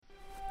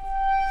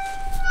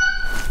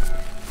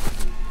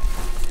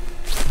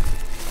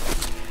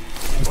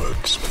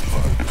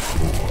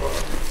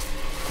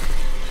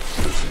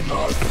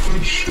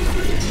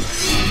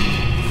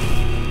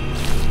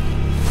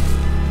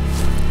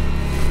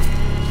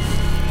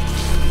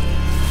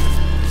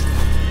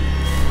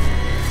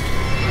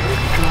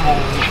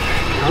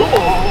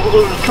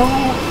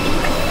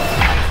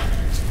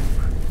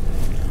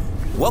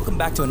Welcome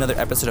back to another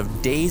episode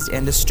of Dazed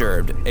and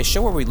Disturbed, a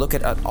show where we look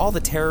at all the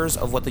terrors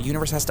of what the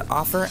universe has to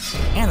offer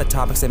and the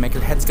topics that make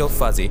your heads go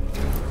fuzzy.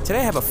 Today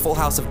I have a full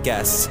house of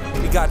guests.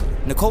 We got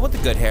Nicole with the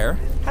good hair.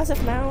 House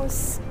of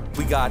Mouse.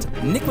 We got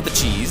Nick with the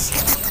cheese.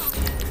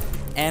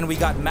 And we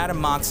got Madam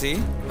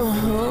Moxie.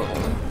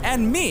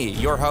 And me,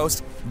 your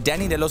host,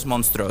 Danny de los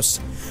Monstros.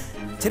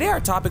 Today our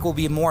topic will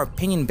be more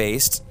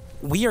opinion-based.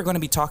 We are going to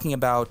be talking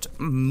about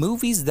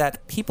movies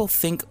that people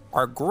think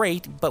are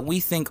great, but we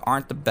think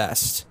aren't the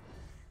best.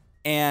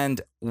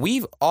 And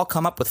we've all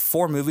come up with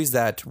 4 movies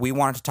that we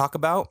wanted to talk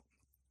about.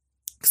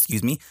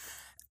 Excuse me.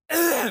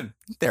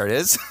 There it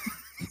is.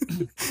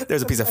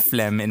 There's a piece of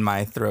phlegm in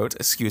my throat.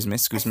 Excuse me. I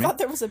thought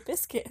there was a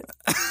biscuit.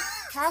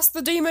 Cast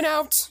the demon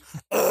out.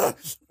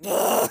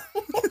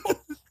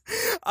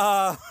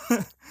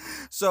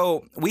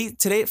 So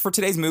for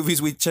today's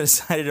movies, we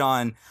decided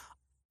on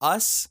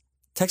Us,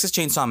 Texas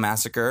Chainsaw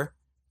Massacre,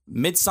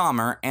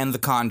 Midsommar, and The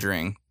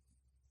Conjuring.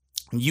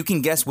 You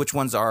can guess which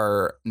ones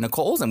are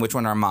Nicole's and which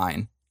one are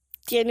mine.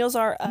 Daniel's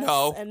are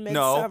Us and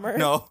Midsommar.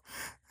 No.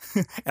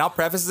 And I'll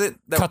preface it.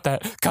 Cut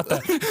that. Cut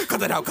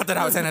that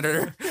out,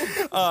 Senator.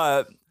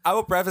 I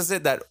will preface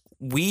it that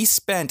we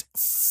spent,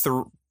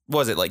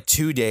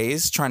 2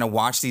 days trying to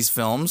watch these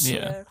films?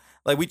 Yeah.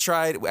 Like we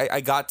tried. I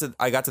got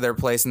to their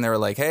place and they were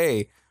like,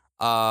 "Hey,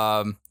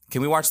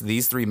 can we watch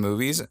these 3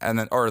 movies?" And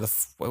then,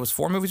 it was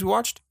 4 movies we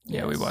watched.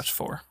 Yeah, we watched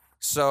 4.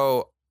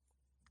 So,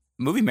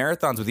 movie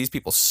marathons with these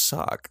people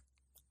suck.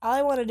 All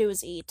I want to do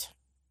is eat.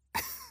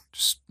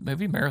 Just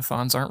movie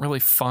marathons aren't really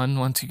fun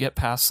once you get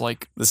past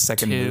like The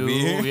second 2.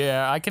 movie.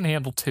 Yeah, I can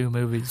handle 2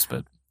 movies,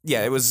 but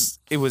Yeah, it was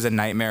a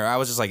nightmare. I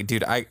was just like,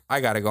 dude, I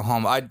gotta go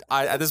home. I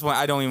at this point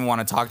I don't even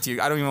want to talk to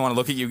you. I don't even want to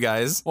look at you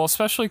guys. well,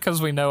 especially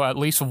because we know at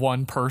least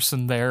one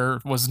person there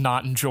was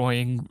not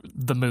enjoying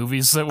the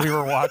movies that we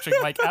were watching.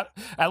 Like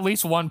at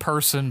least one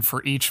person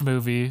for each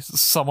movie,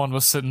 someone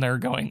was sitting there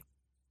going,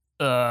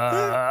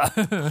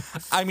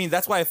 I mean,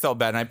 that's why I felt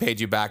bad and I paid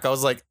you back. I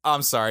was like,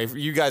 I'm sorry,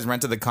 you guys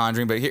rented The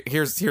Conjuring, but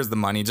here's the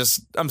money.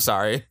 Just I'm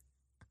sorry.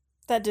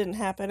 That didn't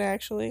happen,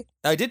 actually.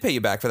 I did pay you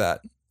back for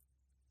that.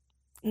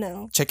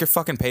 No. Check your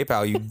fucking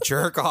PayPal, you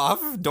jerk off.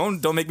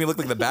 Don't make me look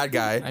like the bad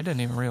guy. I didn't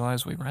even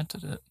realize we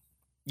rented it.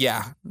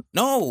 Yeah.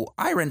 No,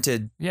 I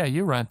rented Yeah,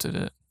 you rented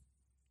it.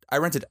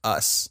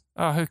 Us.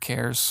 Oh, who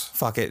cares?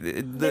 Fuck it.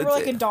 They were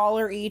like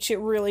 $1 each. It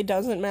really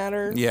doesn't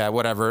matter. Yeah,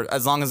 whatever.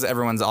 As long as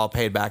everyone's all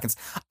paid back.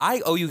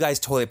 I owe you guys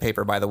toilet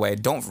paper, by the way.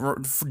 Don't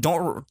forget.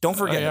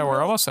 Oh, yeah,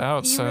 we're almost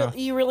out.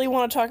 You really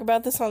want to talk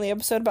about this on the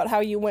episode about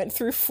how you went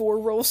through 4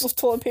 rolls of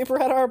toilet paper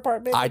at our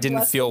apartment? I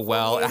didn't feel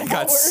well. I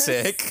got hours.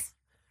 sick.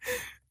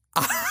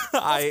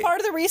 That's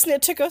part of the reason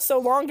it took us so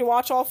long to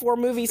watch all 4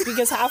 movies,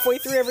 because halfway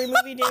through every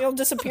movie, Daniel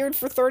disappeared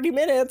for 30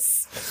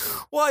 minutes.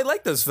 Well, I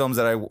like those films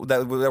that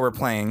we're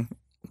playing.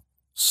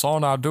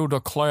 Son, I do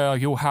declare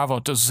you have a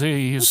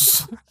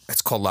disease.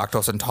 It's called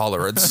lactose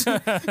intolerance.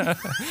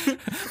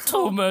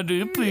 Too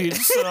many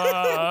pizza.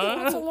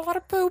 That's a lot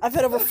of poop. I've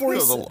had over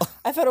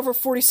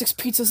 46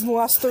 pizzas in the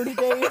last 30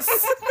 days.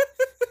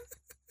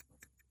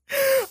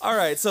 All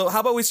right, so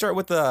how about we start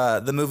with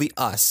the movie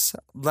Us?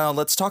 Now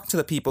let's talk to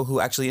the people who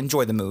actually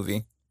enjoy the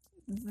movie,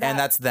 and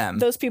that's them.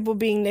 Those people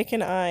being Nick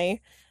and I.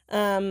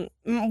 One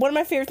of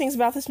my favorite things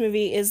about this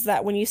movie is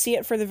that when you see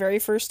it for the very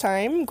first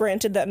time,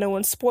 granted that no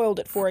one spoiled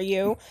it for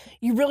you,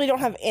 you really don't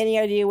have any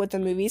idea what the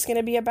movie's going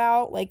to be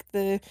about. Like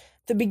the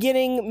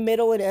beginning,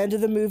 middle, and end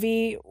of the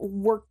movie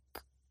work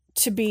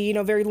to be,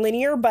 very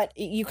linear, but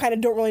you kind of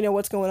don't really know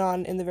what's going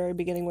on in the very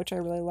beginning, which I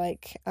really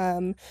like.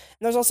 And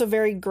there's also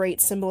very great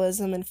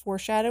symbolism and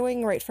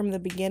foreshadowing right from the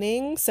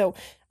beginning. So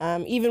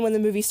even when the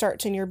movie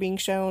starts and you're being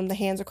shown the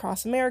Hands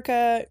Across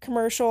America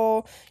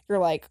commercial, you're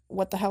like,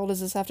 what the hell does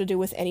this have to do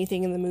with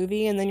anything in the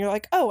movie? And then you're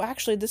like, oh,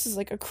 actually, this is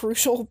like a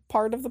crucial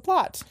part of the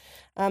plot.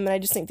 And I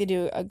just think they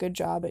do a good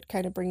job at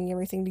kind of bringing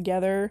everything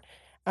together.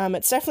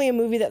 It's definitely a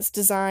movie that's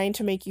designed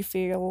to make you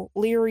feel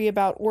leery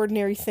about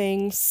ordinary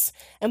things,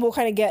 and we'll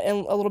kind of get a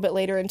little bit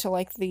later into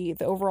like the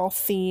overall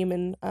theme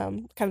and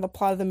kind of the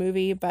plot of the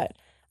movie. But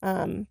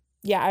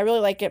yeah, I really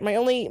like it. My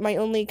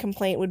only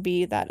complaint would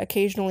be that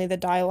occasionally the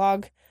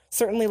dialogue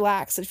certainly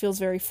lacks. It feels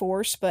very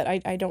forced, but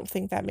I don't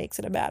think that makes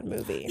it a bad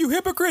movie. You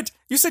hypocrite!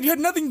 You said you had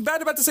nothing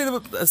bad about to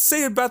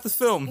say about the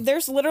film.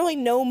 There's literally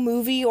no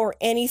movie or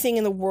anything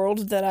in the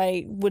world that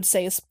I would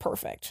say is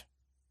perfect.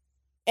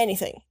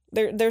 Anything.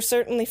 There's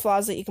certainly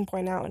flaws that you can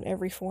point out in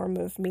every form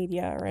of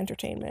media or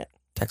entertainment.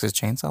 Texas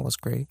Chainsaw was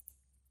great.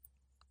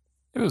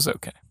 It was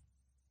okay.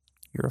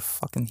 You're a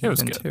fucking It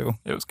was heathen good. too.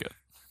 It was good.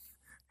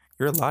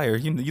 You're a liar.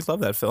 You love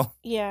that film.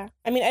 Yeah.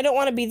 I mean, I don't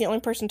want to be the only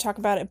person to talk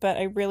about it, but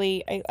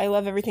I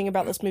love everything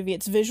about this movie.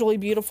 It's visually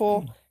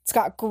beautiful. It's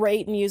got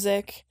great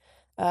music.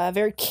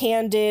 Very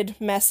candid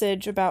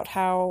message about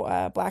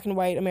how black and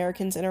white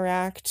Americans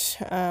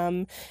interact.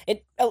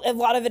 A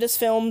lot of it is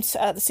filmed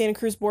at the Santa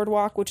Cruz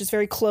Boardwalk, which is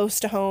very close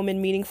to home and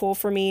meaningful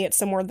for me. It's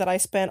somewhere that I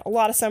spent a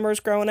lot of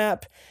summers growing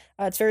up.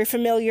 It's very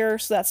familiar,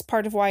 so that's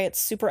part of why it's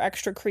super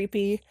extra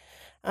creepy.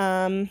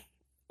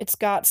 It's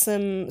got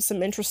some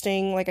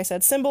interesting, like I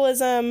said,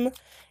 symbolism,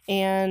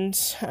 and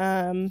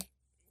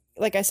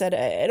like I said,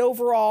 an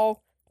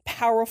overall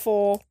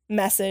powerful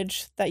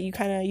message that you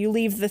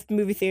leave the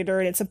movie theater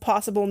and it's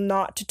impossible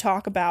not to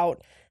talk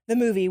about the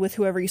movie with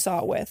whoever you saw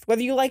it with.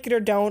 Whether you like it or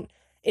don't,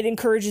 it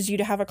encourages you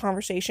to have a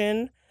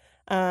conversation,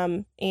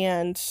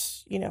 and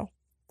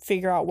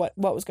figure out what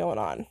was going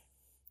on.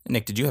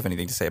 Nick, did you have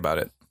anything to say about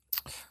it?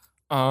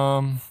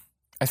 I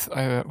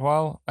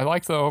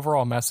like the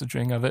overall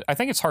messaging of it. I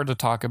think it's hard to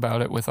talk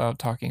about it without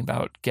talking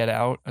about Get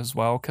Out as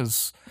well,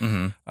 because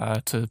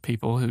to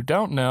people who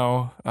don't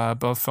know,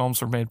 both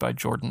films were made by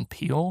Jordan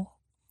Peele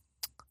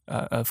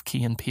of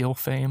Key and Peele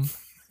fame,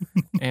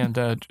 and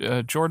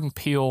Jordan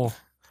Peele.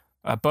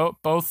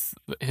 Both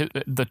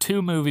the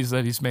two movies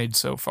that he's made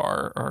so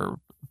far are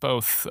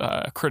both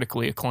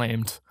critically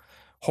acclaimed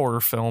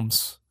horror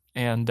films,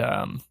 and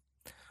a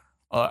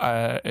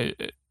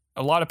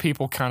lot of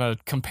people kind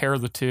of compare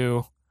the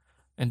two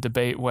and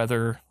debate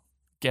whether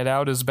Get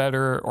Out is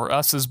better or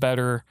Us is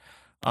better.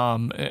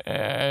 And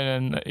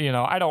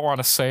I don't want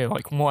to say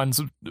like one's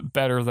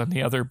better than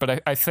the other,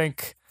 but I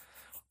think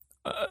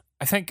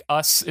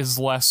Us is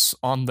less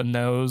on the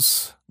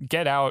nose.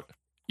 Get Out,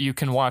 you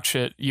can watch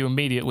it, you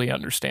immediately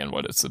understand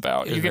what it's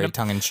about. It's very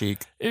tongue-in-cheek.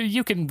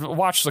 You can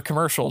watch the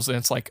commercials and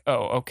it's like,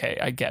 oh, okay,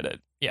 I get it.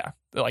 Yeah,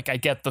 like I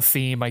get the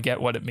theme, I get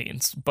what it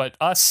means. But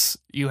Us,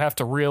 you have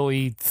to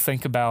really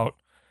think about,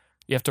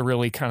 you have to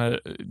really kind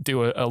of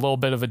do a little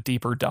bit of a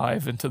deeper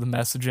dive into the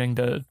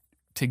messaging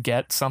to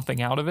get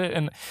something out of it.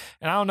 And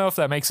I don't know if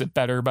that makes it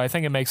better, but I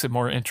think it makes it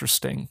more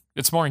interesting.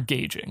 It's more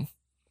engaging.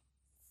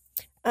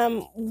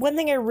 One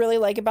thing I really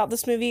like about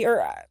this movie,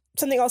 or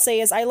something I'll say,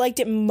 is I liked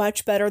it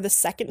much better the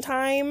second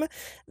time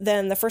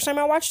than the first time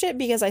I watched it,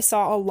 because I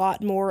saw a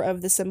lot more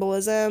of the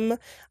symbolism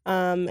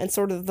and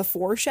sort of the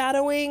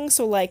foreshadowing.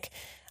 So like,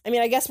 I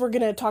mean, I guess we're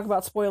going to talk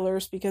about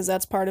spoilers because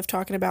that's part of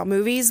talking about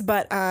movies,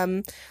 but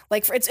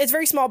like it's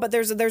very small, but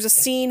there's a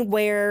scene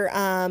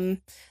where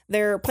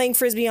they're playing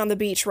frisbee on the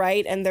beach,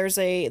 right? And there's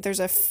a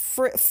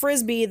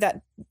frisbee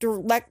that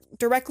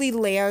directly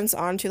lands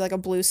onto like a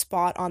blue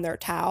spot on their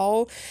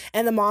towel,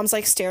 and the mom's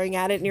like staring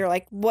at it, and you're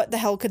like, what the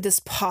hell could this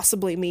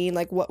possibly mean?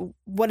 Like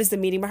what is the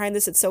meaning behind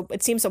this?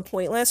 It seems so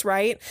pointless,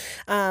 right?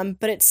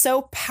 But it's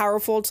so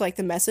powerful to like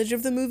the message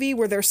of the movie,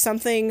 where there's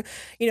something,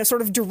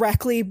 sort of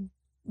directly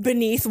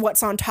beneath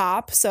what's on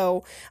top.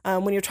 So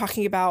when you're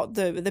talking about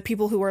the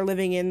people who are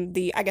living in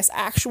the, I guess,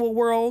 actual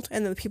world,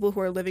 and then the people who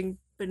are living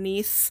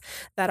beneath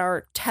that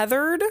are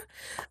tethered.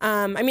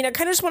 I mean, I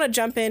kind of just want to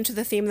jump into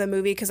the theme of the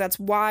movie because that's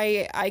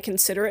why I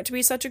consider it to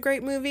be such a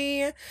great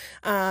movie.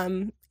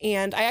 And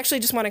I actually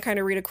just want to kind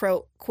of read a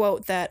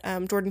quote that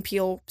Jordan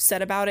Peele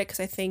said about it, because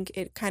I think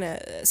it kind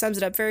of sums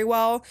it up very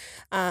well.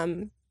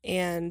 And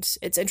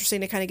it's interesting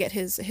to kind of get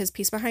his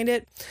piece behind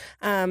it.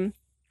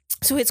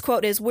 So his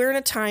quote is, "We're in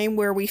a time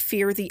where we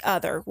fear the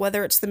other,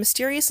 whether it's the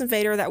mysterious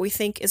invader that we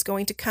think is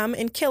going to come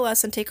and kill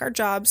us and take our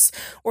jobs,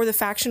 or the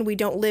faction we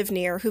don't live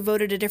near who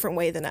voted a different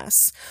way than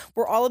us.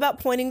 We're all about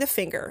pointing the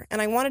finger,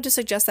 and I wanted to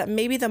suggest that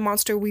maybe the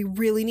monster we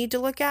really need to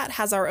look at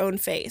has our own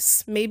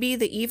face. Maybe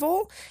the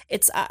evil,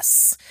 it's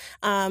us."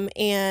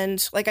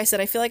 And like I said,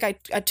 I feel like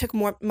I took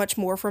much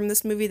more from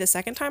this movie the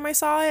second time I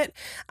saw it,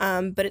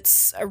 but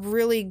it's a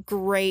really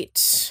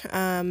great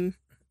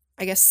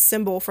I guess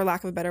symbol, for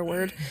lack of a better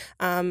word,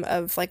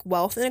 of like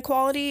wealth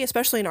inequality,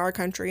 especially in our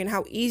country, and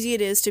how easy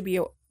it is to be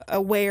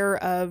aware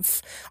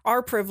of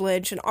our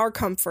privilege and our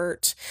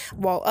comfort,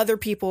 while other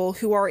people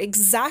who are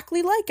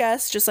exactly like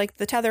us, just like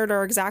the tethered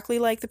are exactly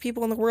like the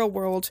people in the real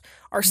world,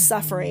 are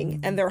suffering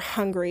and they're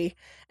hungry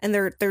and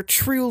they're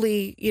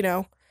truly,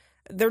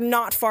 they're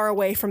not far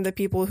away from the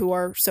people who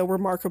are so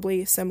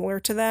remarkably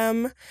similar to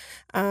them.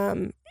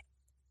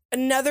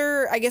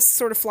 Another, I guess,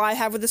 sort of flaw I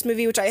have with this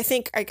movie, which I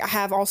think I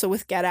have also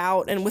with Get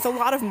Out and with a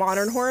lot of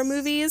modern horror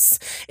movies,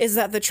 is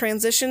that the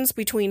transitions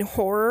between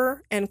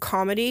horror and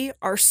comedy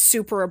are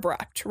super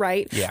abrupt,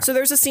 right? Yeah. So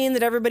there's a scene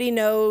that everybody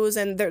knows,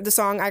 and the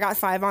song I Got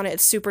 5 on it,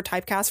 it's super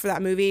typecast for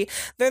that movie.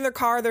 They're in their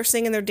car, they're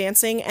singing, they're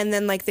dancing, and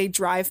then like they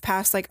drive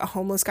past like a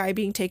homeless guy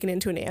being taken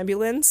into an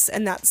ambulance,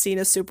 and that scene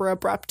is super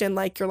abrupt, and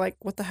like you're like,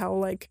 what the hell?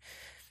 Like,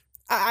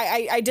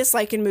 I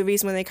dislike in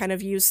movies when they kind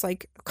of use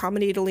like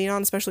comedy to lean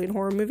on, especially in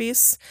horror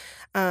movies.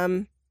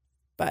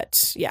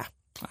 But yeah,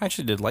 I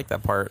actually did like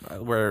that part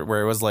where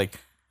it was like,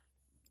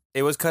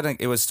 it was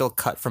still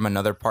cut from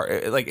another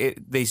part.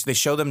 They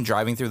show them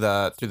driving through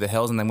the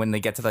hills, and then when they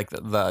get to like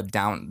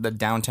the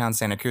downtown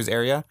Santa Cruz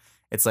area,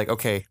 it's like,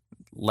 okay,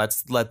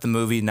 let's let the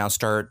movie now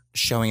start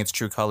showing its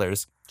true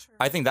colors. Sure.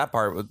 I think that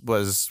part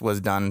was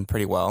done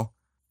pretty well.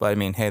 But I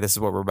mean, hey, this is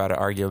what we're about to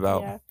argue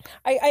about. Yeah.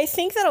 I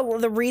think that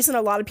the reason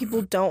a lot of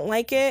people don't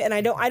like it, and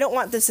I don't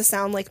want this to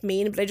sound like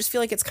mean, but I just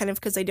feel like it's kind of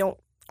because they don't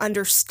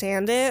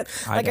understand it.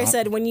 Like I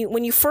said, when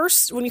you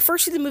first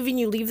see the movie and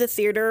you leave the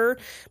theater,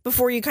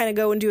 before you kind of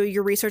go and do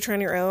your research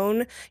on your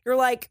own, you're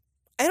like,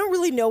 I don't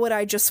really know what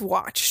I just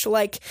watched.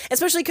 Like,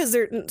 especially because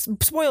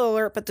spoiler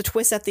alert, but the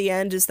twist at the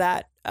end is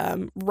that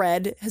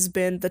Red has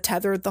been the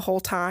tethered the whole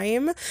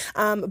time.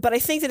 But I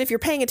think that if you're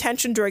paying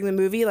attention during the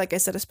movie, like I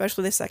said,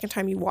 especially the second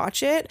time you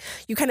watch it,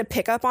 you kind of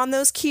pick up on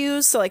those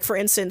cues. So, like, for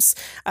instance,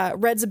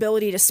 Red's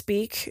ability to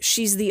speak,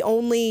 she's the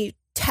only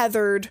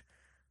tethered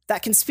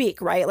that can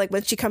speak, right? Like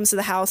when she comes to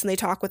the house and they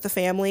talk with the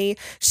family,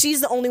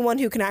 she's the only one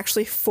who can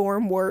actually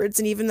form words.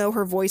 And even though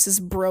her voice is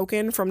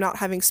broken from not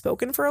having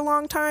spoken for a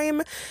long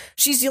time,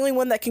 she's the only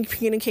one that can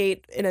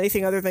communicate in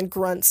anything other than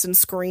grunts and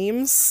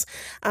screams.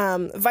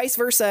 Vice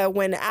versa,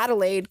 when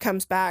Adelaide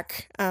comes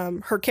back,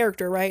 her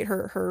character, right?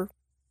 Her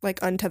like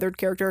untethered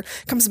character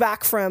comes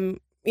back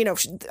from, you know,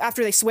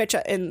 after they switch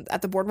at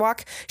the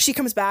boardwalk, she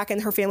comes back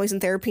and her family's in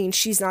therapy and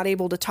she's not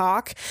able to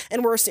talk.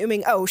 And we're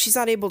assuming, oh, she's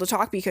not able to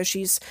talk because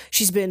she's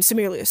been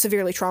severely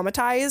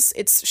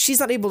traumatized. She's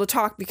not able to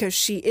talk because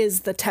she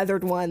is the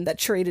tethered one that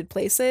traded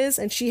places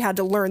and she had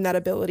to learn that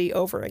ability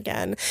over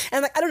again.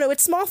 And like, I don't know,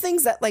 it's small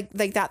things that like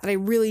that I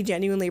really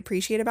genuinely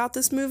appreciate about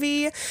this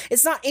movie.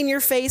 It's not in your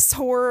face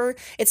horror.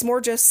 It's more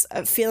just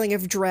a feeling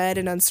of dread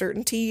and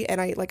uncertainty.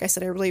 And like I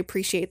said, I really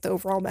appreciate the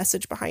overall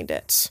message behind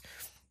it.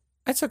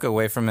 I took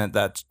away from it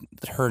that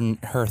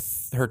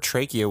her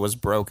trachea was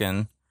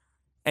broken,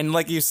 and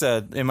like you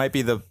said, it might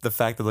be the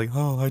fact that like,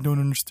 oh, I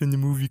don't understand the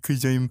movie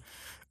because I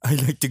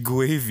like the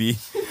gravy,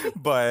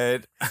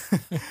 but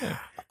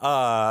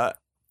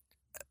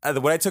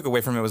what I took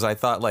away from it was I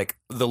thought like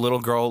the little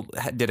girl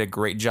did a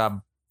great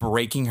job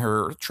breaking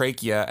her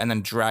trachea and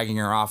then dragging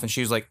her off, and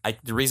she was like,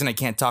 the reason I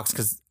can't talk is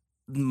because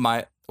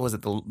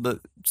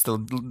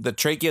the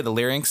trachea, the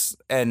larynx,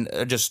 and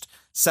just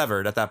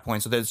severed at that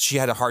point. So that she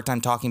had a hard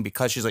time talking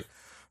because she's like,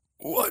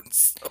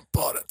 once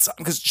upon a time,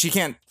 because she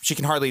can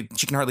hardly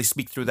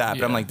speak through that.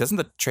 Yeah. But I'm like, doesn't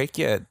the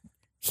trachea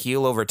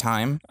heal over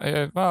time?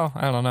 Well,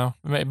 I don't know.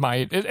 It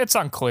might. It's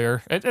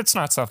unclear. It's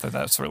not something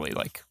that's really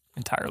like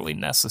entirely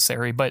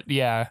necessary. But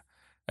yeah,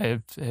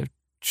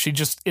 she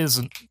just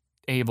isn't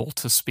able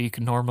to speak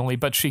normally,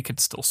 but she can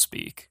still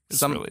speak.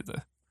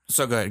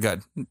 So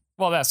good.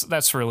 Well,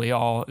 that's really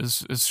all.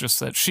 Is just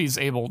that she's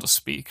able to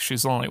speak.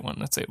 She's the only one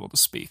that's able to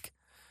speak,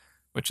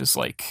 which is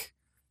like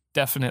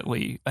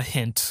definitely a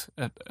hint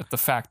at the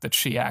fact that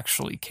she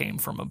actually came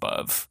from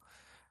above,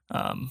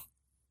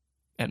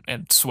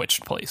 and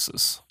switched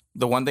places.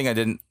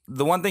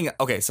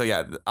 Okay, so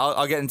yeah,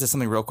 I'll get into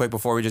something real quick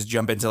before we just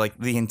jump into like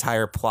the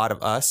entire plot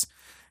of Us.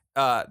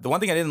 The one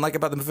thing I didn't like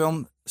about the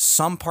film,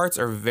 some parts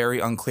are very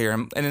unclear,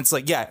 and it's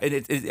like, yeah,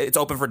 it's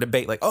open for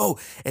debate. Like, oh,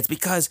 it's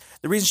because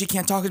the reason she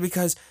can't talk is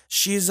because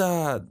she's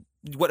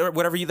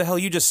whatever the hell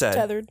you just said,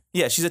 tethered.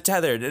 Yeah, she's a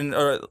tethered,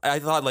 or I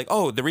thought like,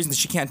 oh, the reason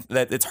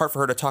that it's hard for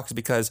her to talk is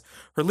because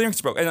her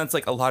larynx broke, and it's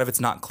like a lot of it's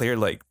not clear.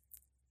 Like,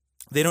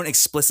 they don't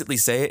explicitly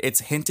say it;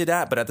 it's hinted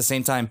at, but at the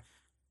same time,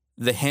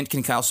 the hint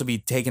can also be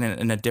taken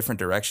in a different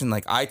direction.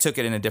 Like, I took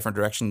it in a different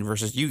direction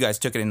versus you guys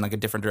took it in like a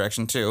different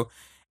direction too.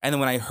 And then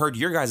when I heard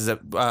your guys'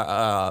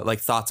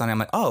 like thoughts on it, I'm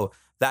like, oh,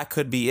 that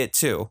could be it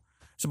too.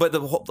 So, but a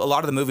lot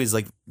of the movie is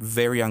like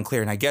very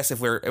unclear. And I guess if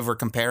we were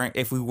comparing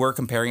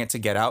it to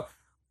Get Out,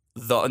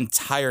 the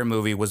entire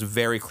movie was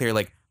very clear.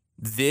 Like,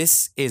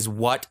 this is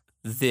what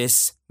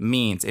this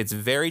means. It's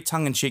very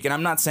tongue in cheek. And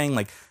I'm not saying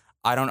like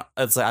I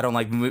don't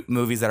like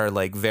movies that are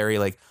like very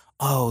like,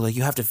 oh, like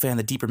you have to fan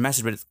the deeper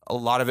message. But a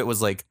lot of it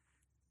was like,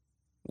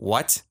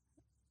 what?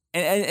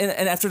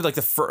 And after like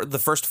the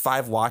first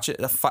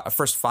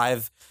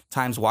five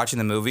times watching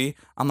the movie,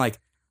 I'm like,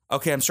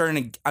 okay, I'm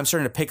starting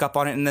to pick up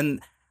on it. And then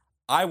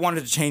I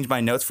wanted to change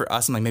my notes for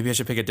Us. I'm like, maybe I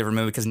should pick a different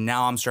movie because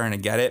now I'm starting to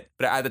get it.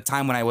 But at the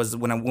time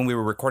when we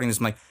were recording this,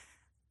 I'm like,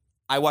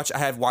 I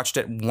have watched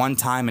it one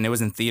time and it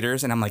was in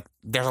theaters, and I'm like,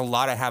 there's a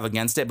lot I have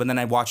against it. But then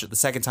I watched it the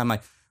second time,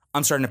 like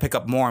I'm starting to pick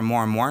up more and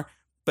more and more.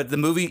 But the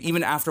movie,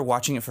 even after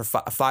watching it for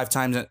five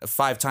times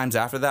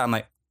after that, I'm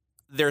like,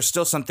 there's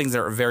still some things that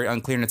are very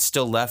unclear, and it's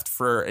still left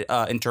for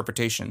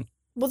interpretation.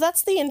 Well,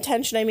 that's the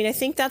intention. I mean, I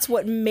think that's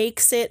what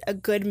makes it a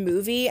good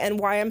movie, and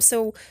why I'm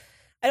so,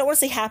 I don't want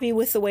to say happy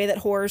with the way that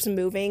horror's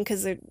moving,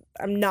 because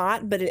I'm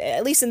not, but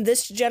at least in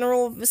this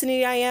general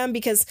vicinity I am,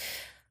 because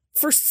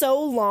for so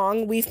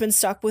long we've been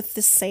stuck with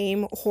the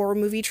same horror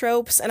movie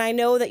tropes, and I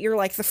know that you're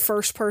like the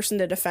first person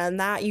to defend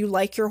that. You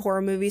like your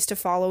horror movies to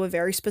follow a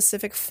very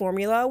specific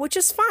formula, which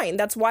is fine.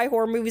 That's why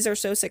horror movies are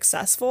so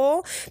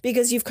successful,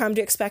 because you've come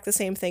to expect the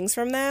same things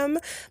from them.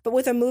 But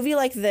with a movie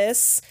like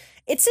this,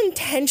 it's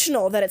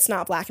intentional that it's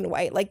not black and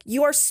white. Like,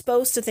 you are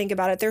supposed to think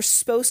about it. There's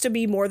supposed to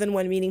be more than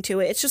one meaning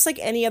to it. It's just like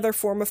any other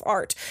form of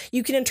art.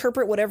 You can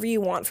interpret whatever you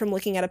want from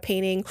looking at a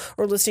painting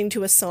or listening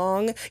to a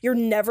song. You're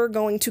never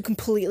going to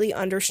completely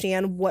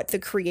understand what the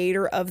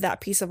creator of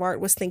that piece of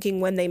art was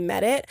thinking when they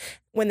made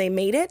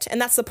it.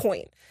 And that's the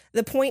point.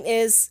 The point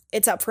is,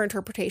 it's up for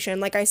interpretation.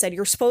 Like I said,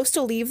 you're supposed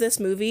to leave this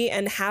movie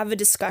and have a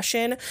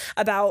discussion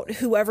about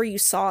whoever you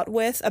saw it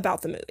with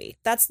about the movie.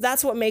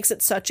 That's what makes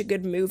it such a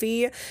good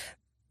movie.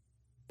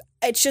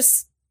 It's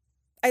just,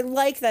 I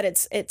like that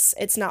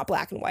it's not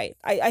black and white.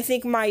 I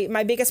think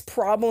my biggest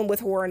problem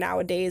with horror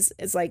nowadays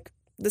is like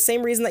the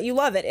same reason that you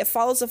love it. It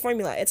follows a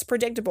formula. It's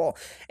predictable.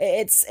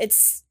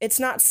 It's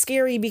not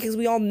scary because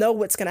we all know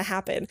what's going to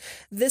happen.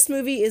 This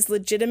movie is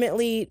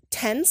legitimately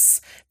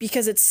tense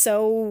because it's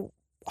so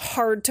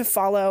hard to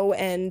follow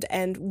and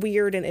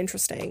weird and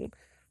interesting.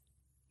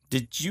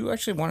 Did you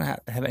actually want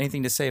to have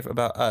anything to say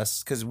about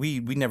us? Because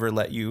we never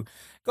let you.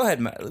 Go ahead,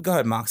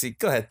 Moxie.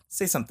 Go ahead,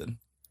 say something.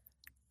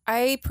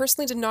 I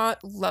personally did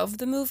not love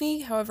the movie.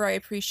 However, I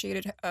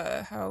appreciated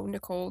how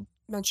Nicole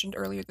mentioned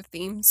earlier the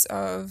themes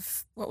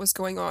of what was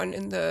going on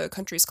in the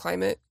country's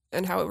climate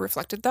and how it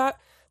reflected that,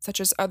 such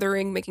as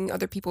othering, making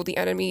other people the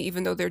enemy,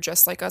 even though they're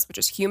just like us, but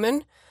just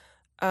human.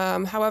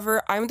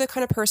 However, I'm the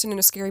kind of person in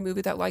a scary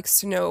movie that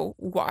likes to know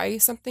why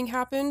something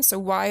happened. So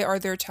why are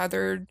there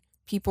tethered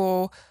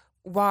people?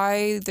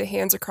 Why the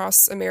Hands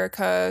Across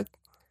America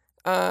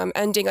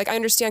ending? Like, I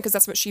understand because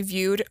that's what she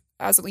viewed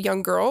as a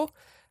young girl,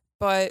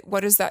 but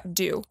what does that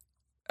do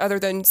other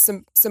than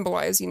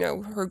symbolize,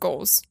 her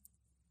goals?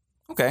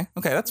 Okay,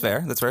 that's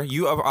fair.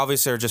 You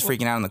obviously are just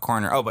freaking out in the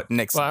corner. Oh, but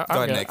Nick, go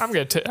ahead, Nick. I'm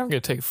gonna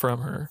take it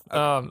from her.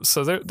 Okay.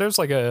 So there's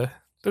a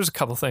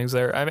couple things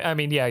there. I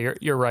mean, yeah,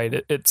 you're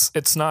right.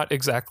 It's not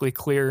exactly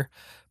clear,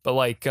 but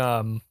like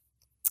in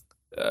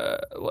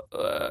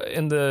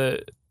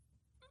the.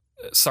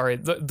 Sorry,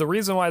 the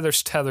reason why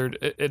there's tethered,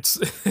 it's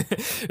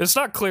it's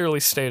not clearly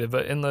stated,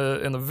 but in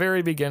the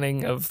very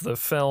beginning of the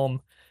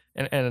film,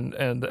 and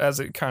as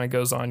it kind of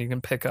goes on, you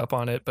can pick up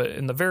on it. But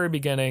in the very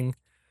beginning,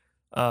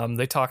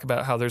 they talk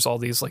about how there's all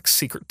these like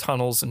secret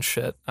tunnels and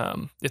shit.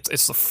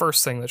 It's the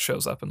first thing that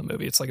shows up in the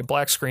movie. It's like a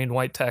black screen,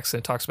 white text,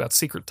 and it talks about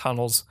secret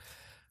tunnels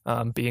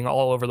being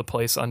all over the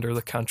place under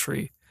the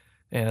country,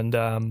 and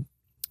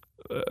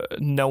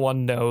no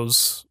one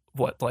knows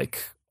what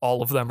like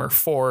all of them are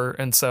for,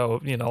 and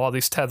so all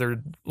these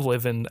tethered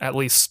live in at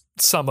least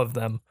some of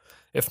them,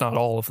 if not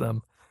all of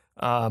them.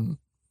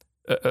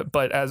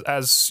 But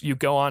as you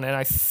go on, and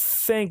I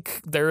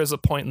think there is a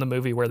point in the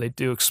movie where they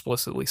do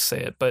explicitly say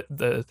it, but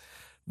the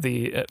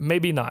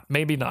maybe not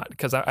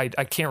because I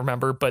can't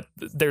remember, but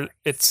there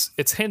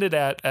it's hinted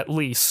at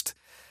least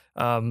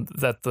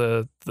that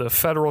the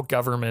federal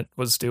government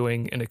was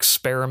doing an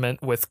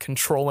experiment with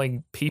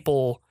controlling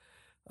people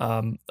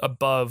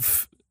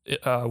above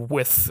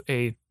with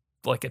a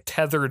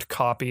tethered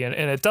copy, and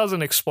it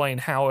doesn't explain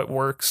how it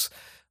works.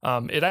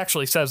 It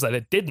actually says that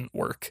it didn't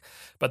work,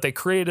 but they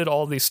created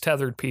all these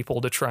tethered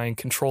people to try and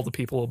control the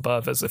people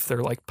above as if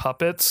they're like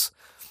puppets.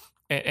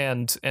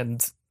 And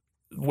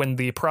when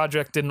the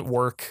project didn't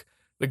work,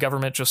 the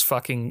government just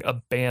fucking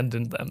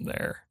abandoned them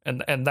there.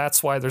 And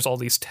that's why there's all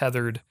these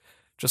tethered,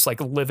 just like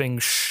living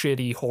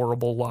shitty,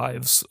 horrible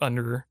lives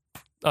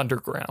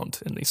underground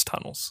in these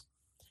tunnels.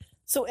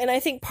 So, and I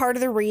think part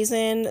of the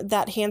reason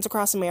that Hands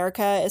Across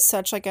America is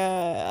such like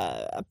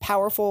a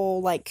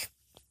powerful like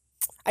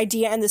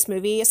idea in this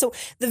movie. So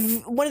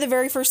one of the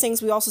very first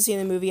things we also see in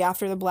the movie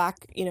after the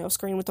black,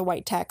 screen with the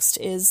white text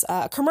is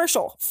a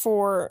commercial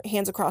for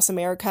Hands Across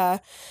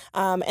America.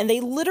 And they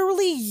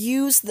literally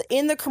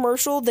in the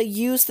commercial, they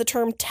use the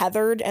term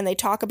tethered, and they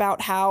talk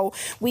about how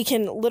we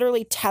can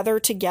literally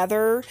tether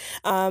together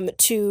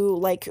to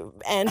like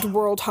end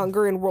world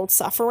hunger and world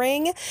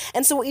suffering.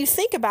 And so what you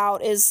think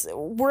about is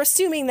we're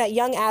assuming that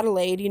young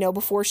Adelaide,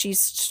 before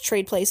she's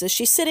trade places,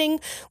 she's sitting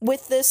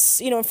with this,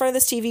 in front of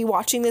this TV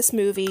watching this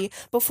movie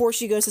before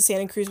she goes to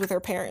Santa Cruz with her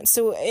parents.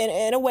 So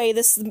in a way,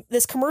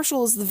 this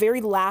commercial is the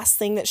very last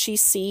thing that she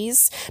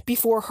sees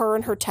before her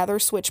and her tether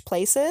switch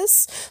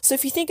places. So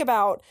if you think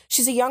about,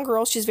 she's a young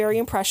girl, she's very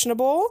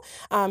impressionable.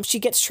 She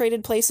gets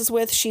traded places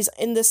with, she's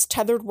in this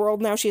tethered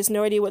world now, she has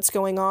no idea what's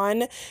going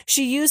on.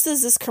 She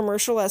uses this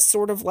commercial as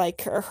sort of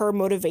like her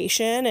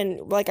motivation.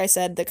 And like I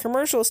said, the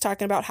commercial is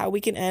talking about how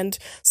we can end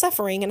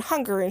suffering and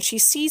hunger. And she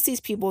sees these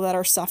people that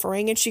are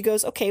suffering and she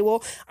goes, okay,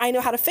 well, I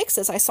know how to fix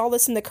this. I saw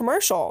this in the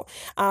commercial.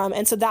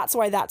 And so that's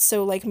why that's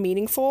so like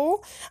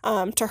meaningful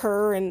to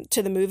her and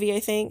to the movie, I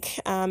think.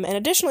 And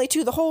additionally,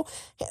 too, the whole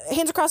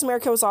Hands Across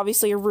America was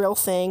obviously a real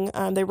thing.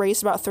 They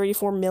raised about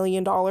 $34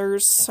 million.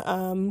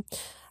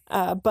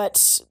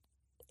 But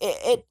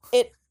it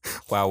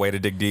wow, way to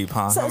dig deep,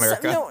 huh,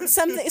 America?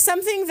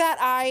 Something that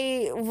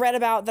I read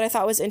about that I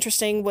thought was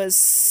interesting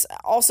was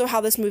also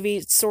how this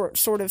movie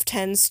sort of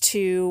tends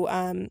to,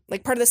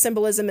 like part of the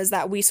symbolism is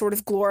that we sort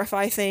of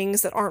glorify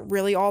things that aren't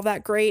really all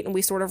that great, and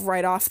we sort of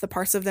write off the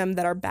parts of them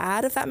that are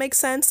bad, if that makes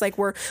sense. Like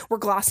we're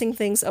glossing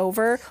things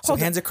over. So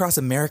Hands Across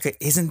America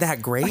isn't that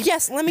great?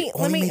 Yes, let me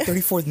made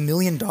 $34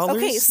 million.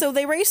 Okay, so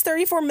they raised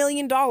 $34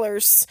 million,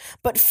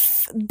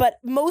 but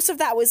most of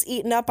that was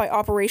eaten up by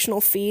operational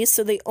fees,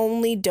 so they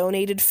only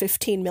donated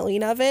 15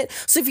 million of it.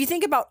 So if you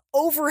think about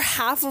over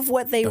half of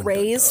what they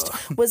raised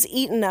was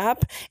eaten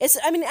up.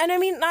 I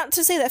mean, not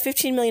to say that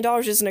 $15 million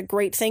isn't a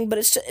great thing, but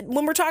it's just,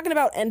 when we're talking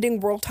about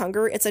ending world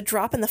hunger, it's a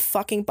drop in the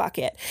fucking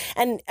bucket.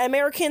 And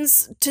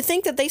Americans, to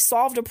think that they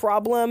solved a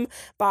problem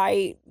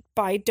by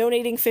by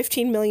donating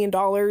 $15 million,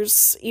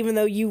 even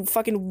though you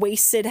fucking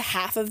wasted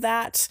half of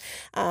that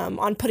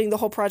on putting the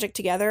whole project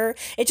together.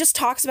 It just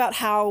talks about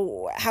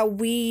how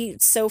we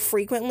so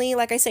frequently,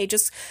 like I say,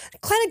 just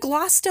kind of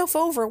gloss stuff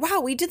over.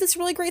 Wow, we did this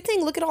really great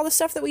thing. Look at all the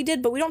stuff that we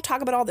did, but we don't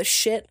talk about all the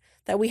shit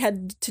that we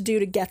had to do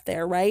to get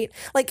there, right?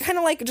 Like, kind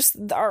of like just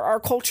our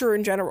culture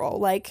in general.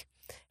 Like,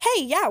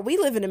 hey, yeah, we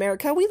live in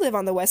America. We live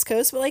on the West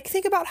Coast, but like,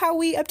 think about how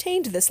we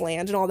obtained this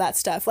land and all that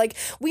stuff. Like,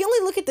 we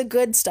only look at the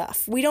good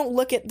stuff. We don't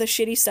look at the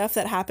shitty stuff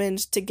that happened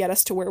to get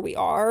us to where we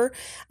are.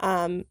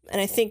 And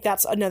I think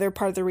that's another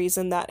part of the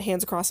reason that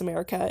Hands Across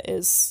America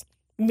is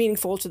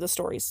meaningful to the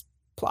story's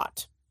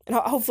plot. And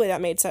hopefully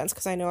that made sense,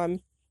 because I know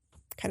I'm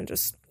kind of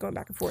just going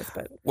back and forth.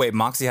 But wait,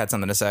 Moxie had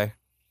something to say.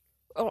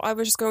 Oh, I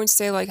was just going to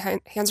say, like,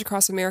 Hands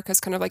Across America is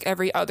kind of like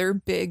every other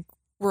big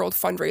world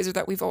fundraiser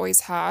that we've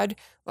always had,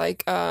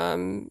 like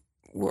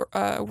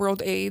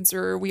World AIDS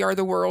or We Are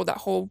the World, that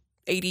whole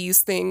 80s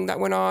thing that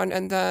went on,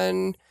 and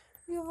then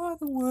We Are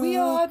the World. We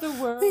Are the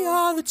World. We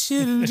are the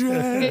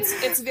children.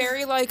 It's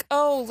very like,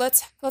 oh,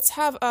 let's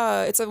have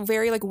it's a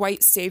very like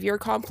white savior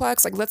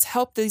complex. Like, let's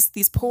help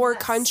these poor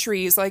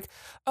countries. Like,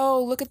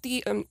 oh, look at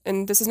the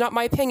and this is not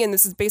my opinion.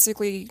 This is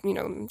basically,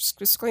 just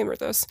disclaimer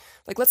this.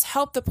 Like, let's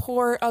help the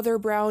poor other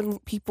brown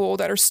people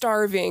that are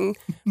starving.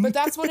 But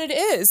that's what it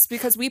is,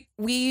 because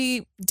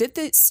we did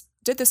this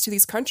to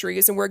these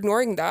countries, and we're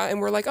ignoring that, and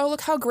we're like, oh,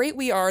 look how great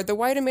we are, the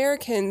white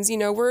Americans,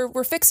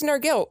 we're fixing our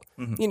guilt,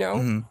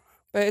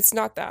 But it's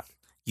not that.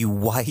 You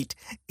white.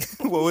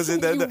 What was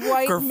it? You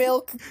white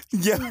milk.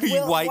 Yeah,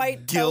 you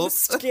white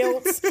guilt.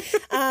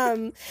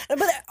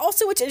 But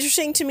also what's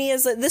interesting to me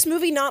is that this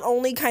movie not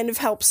only kind of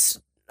helps,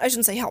 I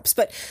shouldn't say helps,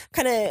 but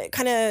kind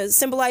of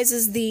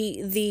symbolizes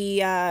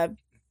the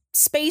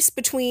space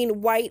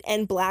between white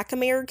and black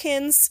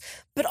Americans,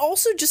 but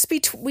also just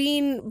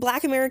between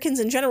black Americans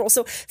in general.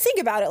 So think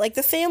about it. Like,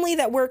 the family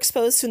that we're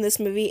exposed to in this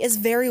movie is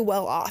very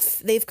well off.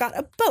 They've got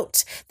a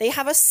boat. They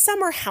have a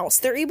summer house.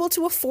 They're able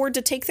to afford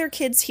to take their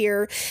kids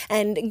here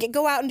and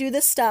go out and do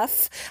this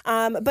stuff.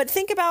 But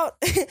think about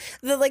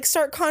the like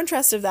stark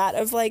contrast of that,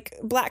 of like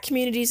black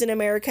communities in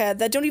America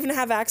that don't even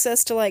have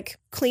access to like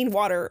clean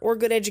water or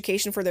good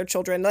education for their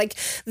children. Like,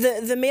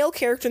 the male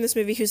character in this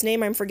movie, whose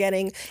name I'm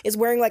forgetting, is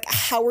wearing like a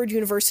Howard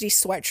University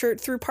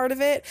sweatshirt through part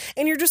of it.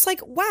 And you're just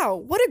like, wow,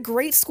 what a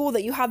great school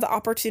that you have the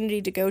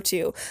opportunity to go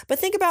to. But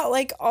think about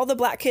like all the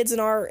black kids in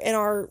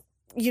our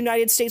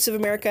United States of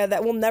America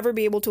that will never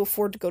be able to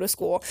afford to go to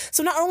school.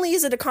 So not only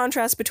is it a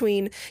contrast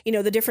between,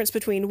 the difference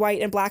between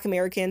white and black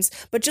Americans,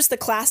 but just the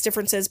class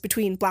differences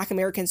between black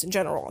Americans in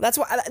general. That's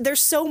why there's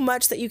so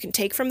much that you can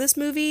take from this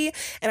movie.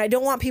 And I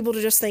don't want people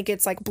to just think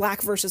it's like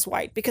black versus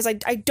white, because I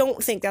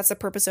don't think that's the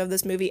purpose of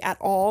this movie at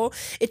all.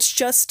 It's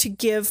just to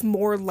give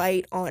more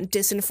light on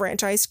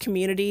disenfranchised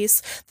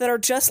communities that are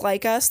just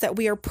like us, that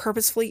we are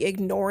purposefully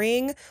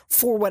ignoring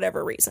for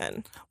whatever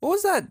reason. What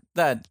was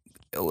that?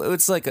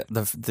 It's like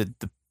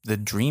the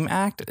Dream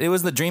Act. It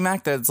was the Dream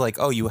Act that's like,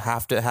 oh, you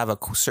have to have a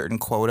certain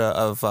quota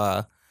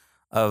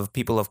of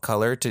people of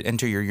color to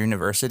enter your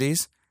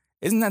universities.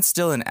 Isn't that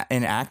still an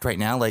act right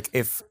now? Like,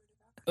 if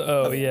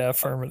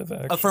affirmative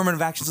action.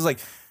 Affirmative action is like,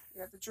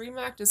 yeah, the Dream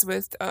Act is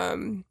with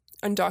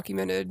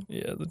undocumented.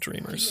 Yeah, the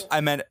Dreamers. I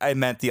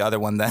meant the other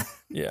one then.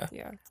 Yeah,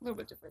 it's a little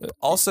bit different.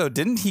 Also,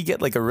 didn't he get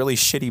like a really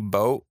shitty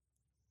boat?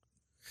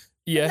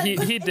 Yeah,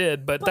 he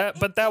did, but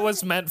that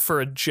was meant for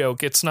a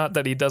joke. It's not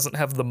that he doesn't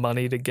have the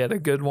money to get a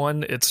good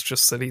one. It's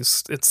just that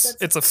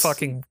it's a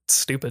fucking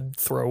stupid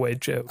throwaway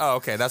joke. Oh,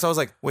 okay. That's why I was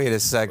like, wait a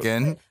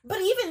second.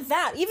 But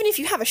even if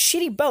you have a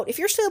shitty boat, if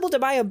you're still able to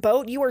buy a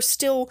boat, you are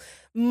still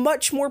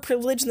much more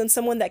privileged than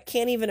someone that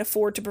can't even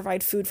afford to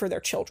provide food for their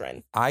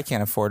children. I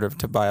can't afford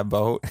to buy a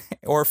boat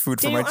or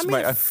food for my. I'm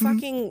gonna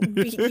fucking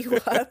beat you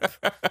up.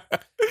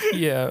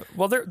 Yeah,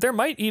 well, there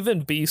might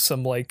even be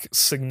some like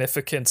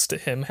significance to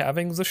him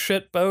having the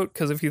shit boat,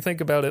 because if you think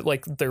about it,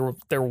 like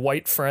they're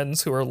white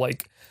friends who are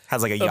like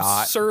has like a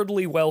yacht,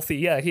 absurdly wealthy.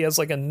 Yeah, he has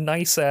like a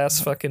nice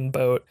ass fucking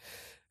boat,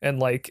 and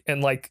like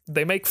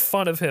they make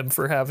fun of him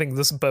for having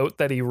this boat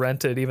that he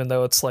rented, even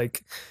though it's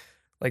like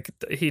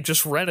he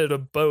just rented a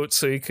boat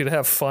so he could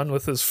have fun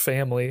with his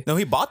family. No,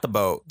 he bought the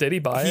boat. Did he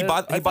buy it? He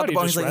bought the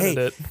boat. He's like, hey.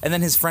 It. And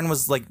then his friend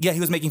was like, yeah, he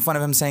was making fun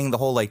of him, saying the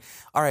whole like,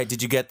 all right,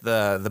 did you get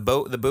the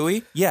boat, the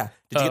buoy? Yeah.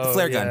 Did you get the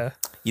flare gun?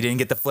 You didn't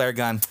get the flare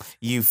gun.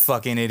 You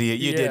fucking idiot.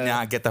 You did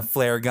not get the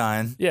flare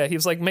gun. Yeah,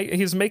 he's like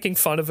he's making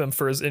fun of him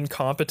for his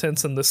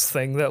incompetence in this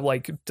thing that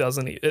like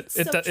doesn't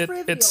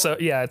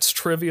it's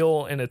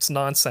trivial and it's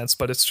nonsense,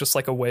 but it's just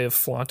like a way of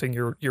flaunting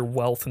your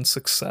wealth and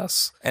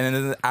success. And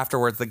then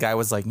afterwards the guy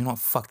was like, you know what,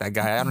 fuck that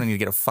guy. I don't need to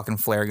get a fucking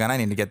flare gun. I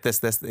need to get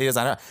this. I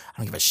don't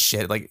give a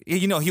shit. Like,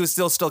 he was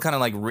still kind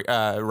of like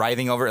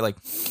writhing over it, like,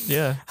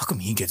 yeah, how come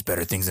he gets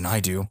better things than I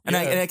do? And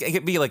it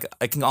could be like,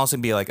 it can also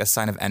be like a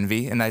sign of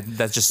envy, and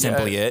that's just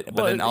simply it.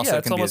 But then also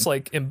it's almost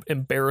like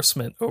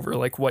embarrassment over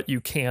like what you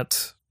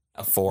can't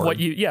afford, what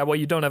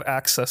you don't have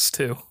access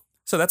to.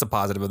 So that's a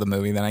positive of the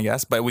movie then, I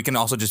guess. But we can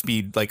also just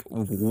be like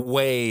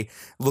we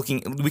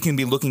can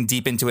be looking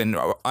deep into it, and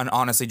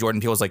honestly, Jordan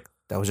Peele was like,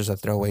 that was just a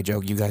throwaway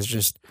joke. You guys are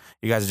just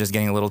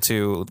getting a little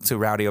too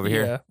rowdy over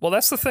here. Yeah. Well,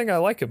 that's the thing I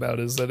like about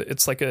it, is that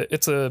it's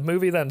a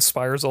movie that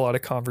inspires a lot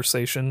of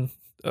conversation,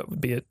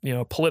 be it, you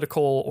know,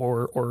 political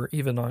or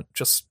even on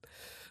just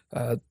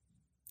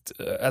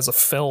as a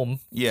film.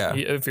 Yeah.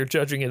 If you're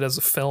judging it as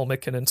a film,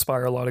 it can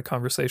inspire a lot of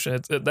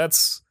conversation.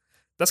 That's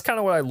kind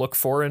of what I look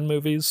for in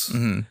movies.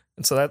 Mm-hmm.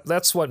 And so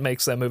that's what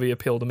makes that movie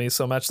appeal to me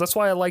so much. That's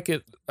why I like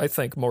it, I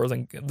think, more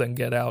than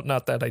Get Out.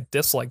 Not that I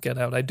dislike Get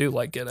Out. I do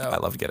like Get Out. I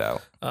love Get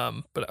Out.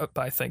 But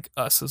I think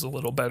Us is a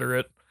little better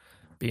at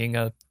being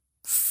a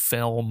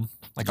film,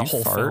 like Did a you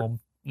whole fart?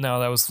 film. No,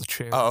 that was the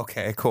chair. Oh,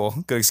 okay,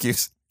 cool. Good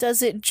excuse.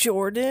 Does it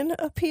Jordan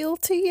appeal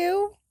to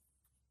you?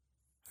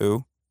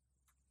 Who?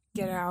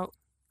 Get Out.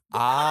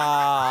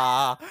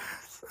 Ah.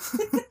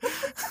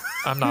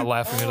 I'm not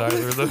laughing at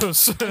either of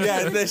those.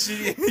 Yeah,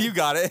 you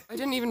got it. I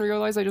didn't even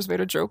realize I just made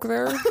a joke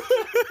there.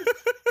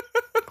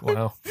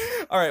 Wow.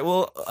 All right,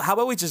 well, how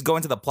about we just go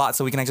into the plot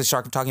so we can actually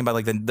start talking about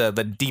like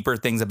the deeper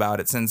things about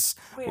it, since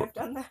Wait, I've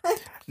done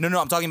that.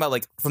 No, I'm talking about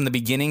like from the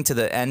beginning to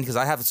the end, because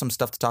I have some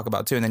stuff to talk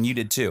about too, and then you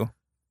did too.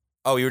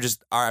 Oh, you were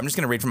just all right. I'm just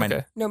gonna read from my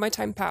Okay. No, my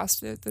time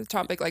passed. The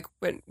topic like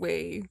went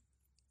way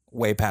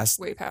past.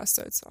 past,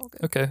 so it's all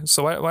good. Okay,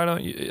 so why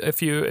don't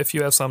you, if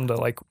you have something to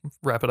like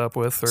wrap it up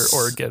with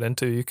or get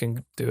into, you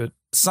can do it.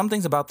 Some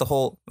things about the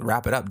whole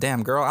wrap it up.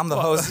 Damn, girl, I'm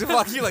the host.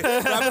 Fuck you, like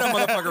wrap it up,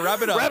 motherfucker.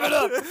 Wrap it up. Wrap it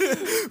up.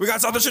 We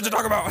got something shit to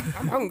talk about.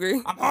 I'm hungry.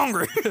 I'm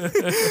hungry.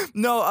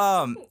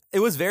 No, it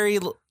was very.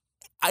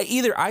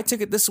 I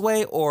took it this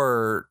way,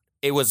 or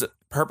it was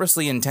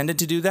purposely intended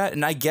to do that.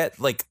 And I get,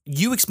 like,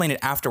 you explained it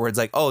afterwards,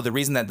 like, oh, the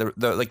reason that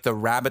the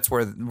rabbits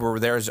were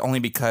there is only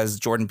because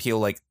Jordan Peele,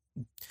 like,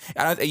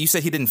 you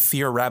said he didn't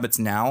fear rabbits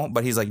now,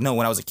 but he's like, no,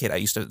 when I was a kid, I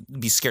used to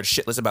be scared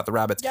shitless about the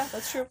rabbits. Yeah,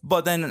 that's true.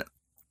 But then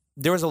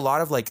there was a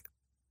lot of like,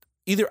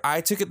 either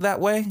I took it that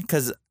way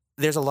because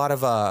there's a lot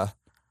of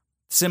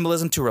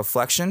symbolism to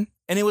reflection,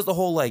 and it was the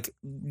whole like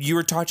you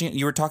were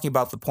talking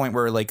about the point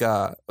where like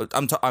I'm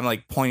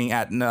like pointing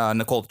at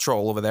Nicole the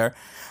Troll over there.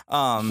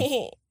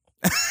 I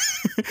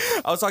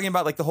was talking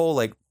about like the whole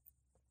like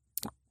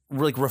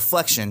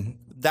reflection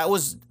that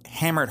was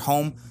hammered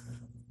home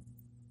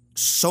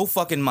so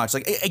fucking much.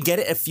 Like I get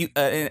it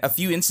in a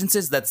few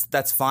instances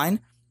that's fine,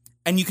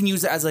 and you can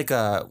use it as like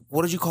a,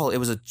 what did you call it? It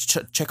was a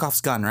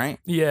Chekhov's gun, right?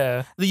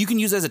 Yeah. You can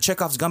use it as a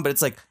Chekhov's gun, but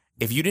it's like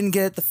if you didn't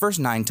get it the first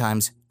 9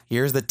 times,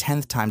 here's the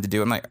 10th time to do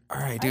it. I'm like, all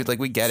right, dude, like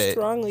we get it.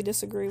 Strongly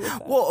disagree with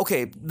that. Well,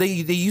 okay, they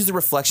use the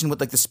reflection with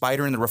like the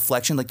spider and the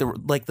reflection,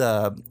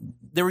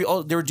 they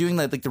were doing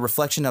like the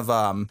reflection of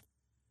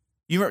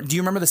do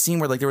you remember the scene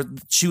where like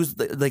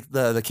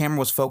the camera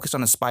was focused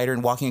on a spider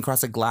and walking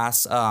across a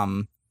glass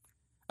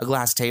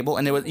table,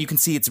 and you can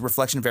see its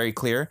reflection very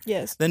clear.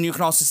 Yes. Then you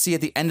can also see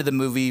at the end of the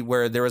movie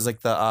where there was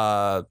like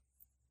there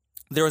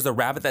was a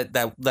rabbit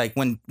that like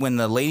when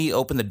the lady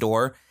opened the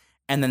door,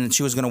 and then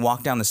she was gonna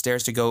walk down the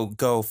stairs to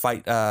go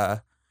fight.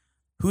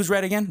 Who's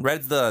Red again?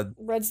 Red's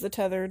the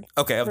tethered.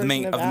 Okay, of the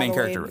main Adelaide.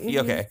 character. Mm-hmm.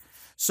 Okay.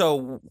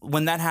 So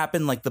when that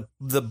happened, like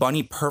the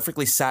bunny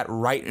perfectly sat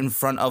right in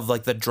front of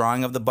like the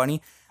drawing of the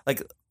bunny,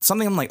 like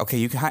something. I'm like, okay,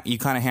 you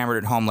kind of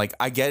hammered it home. Like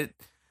I get it.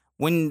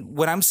 When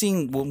I'm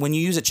seeing when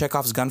you use a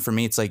Chekhov's gun, for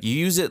me, it's like you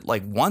use it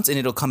like once and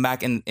it'll come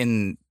back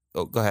in.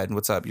 Oh, go ahead.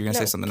 What's up? You're gonna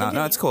say something?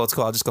 No, it's cool. It's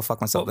cool. I'll just go fuck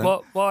myself then.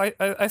 Well,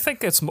 I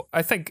think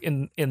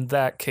in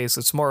that case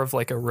it's more of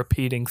like a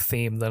repeating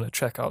theme than a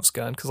Chekhov's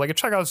gun, because like a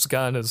Chekhov's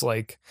gun is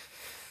like,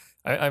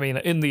 I mean,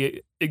 in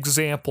the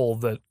example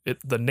that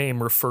the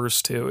name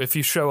refers to, if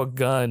you show a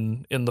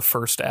gun in the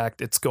first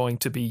act, it's going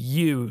to be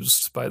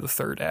used by the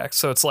third act.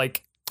 So it's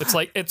like the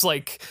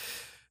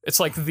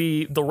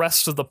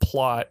rest of the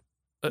plot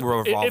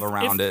will revolve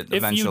around it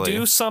eventually. If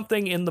you do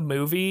something in the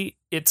movie,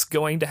 it's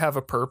going to have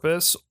a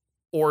purpose,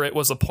 or it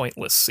was a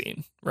pointless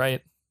scene,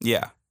 right?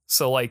 Yeah.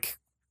 So like,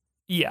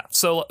 yeah.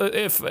 So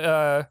if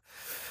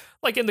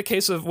like in the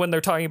case of when they're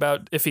talking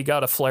about if he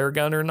got a flare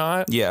gun or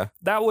not, Yeah.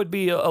 that would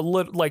be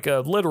like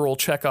a literal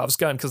Chekhov's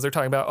gun, because they're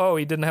talking about, oh,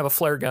 he didn't have a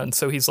flare gun,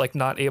 so he's like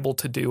not able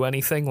to do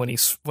anything when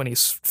he's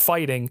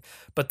fighting.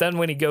 But then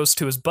when he goes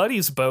to his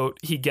buddy's boat,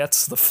 he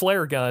gets the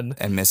flare gun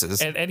And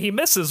misses. and he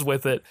misses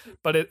with it.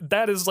 But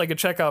that is like a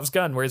Chekhov's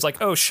gun where he's like,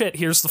 oh shit,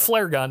 here's the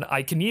flare gun,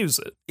 I can use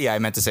it. Yeah, I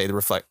meant to say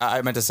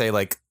I meant to say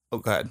like, oh,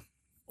 go ahead.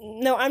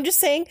 No, I'm just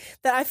saying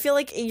that I feel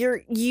like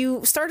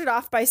you started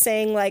off by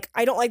saying like,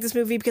 I don't like this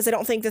movie because I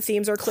don't think the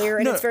themes are clear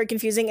and it's very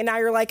confusing, and now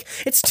you're like,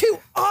 it's too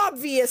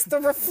obvious. The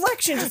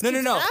reflection just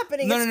keeps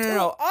happening.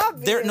 No.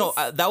 Obvious.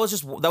 That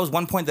was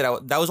one point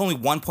that was only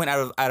one point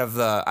out of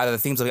the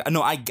themes.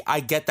 No, I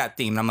get that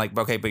theme, and I'm like,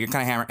 okay, but you're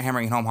kind of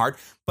hammering it home hard.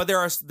 But there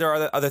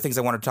are other things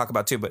I want to talk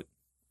about too. But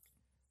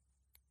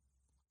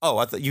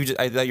I thought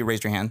you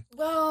raised your hand.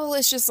 Well,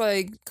 it's just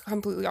like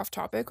completely off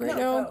topic right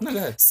now. No, go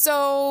ahead.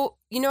 So,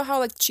 you know how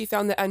like she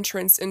found the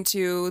entrance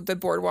into the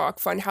Boardwalk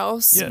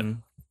Funhouse? Yeah.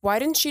 Why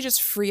didn't she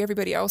just free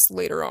everybody else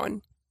later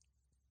on?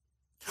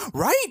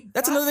 Right?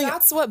 That's another thing.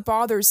 That's what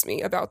bothers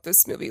me about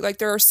this movie. Like,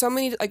 there are so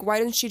many, like, why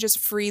didn't she just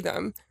free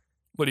them?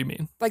 What do you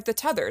mean? Like the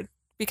tethered,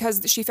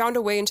 because she found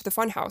a way into the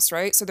funhouse,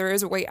 right? So there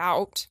is a way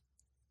out.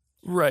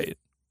 Right.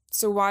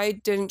 So why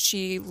didn't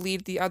she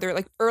leave the other,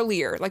 like,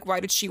 earlier? Like,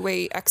 why did she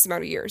wait X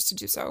amount of years to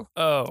do so?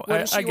 Oh,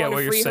 I get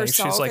what you're saying.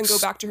 She's like, and go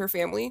back to her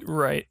family.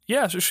 Right.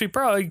 Yeah, so she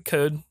probably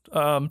could.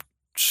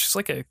 She's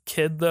like a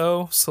kid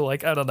though, so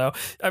like I don't know.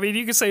 I mean,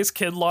 you could say it's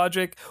kid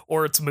logic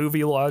or it's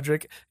movie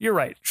logic. You're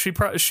right. She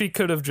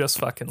could have just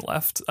fucking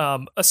left.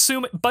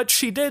 But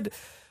she did.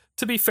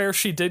 To be fair,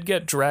 she did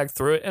get dragged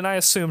through it, and I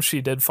assume she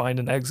did find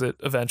an exit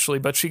eventually,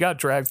 but she got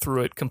dragged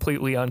through it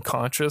completely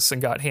unconscious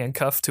and got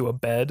handcuffed to a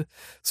bed,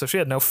 so she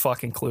had no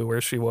fucking clue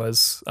where she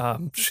was.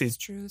 This is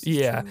true.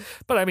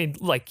 But I mean,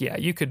 like, yeah,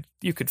 you could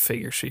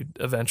figure she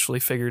eventually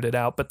figured it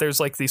out, but there's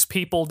like these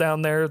people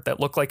down there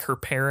that look like her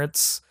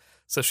parents,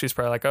 so she's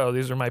probably like, oh,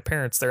 these are my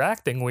parents. They're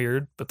acting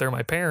weird, but they're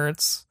my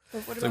parents.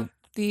 But what about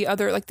the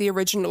other, like the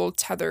original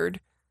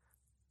tethered?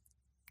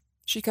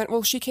 She came.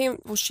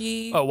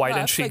 Why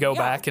didn't she go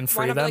back and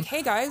free them? Like,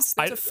 hey guys,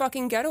 it's a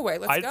fucking getaway.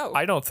 Let's go.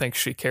 I don't think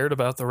she cared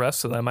about the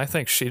rest of them. I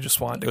think she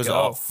just wanted to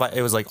go.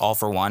 It was like all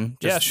for one.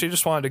 Yeah, she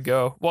just wanted to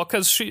go. Well,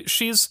 because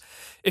she's,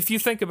 if you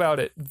think about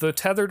it, the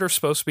tethered are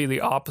supposed to be the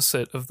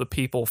opposite of the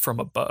people from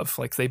above.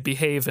 Like they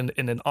behave in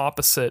an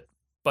opposite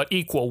but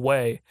equal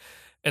way,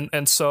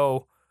 and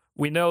so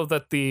we know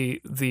that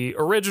the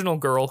original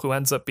girl who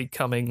ends up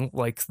becoming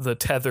like the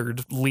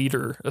tethered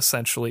leader,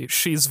 essentially,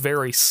 she's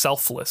very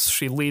selfless.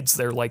 She leads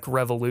their like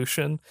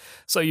revolution.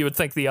 So you would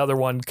think the other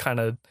one kind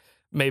of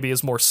maybe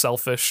is more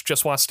selfish,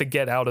 just wants to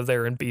get out of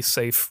there and be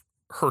safe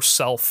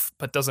herself,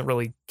 but doesn't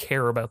really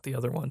care about the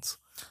other ones.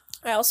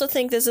 I also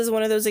think this is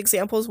one of those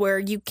examples where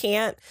you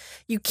can't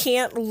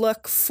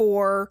look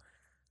for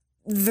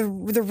the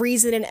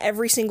reason in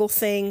every single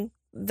thing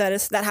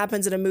that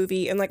happens in a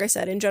movie. And like I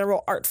said, in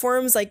general art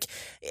forms, like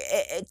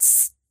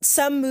it's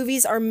some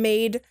movies are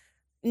made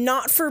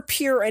not for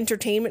pure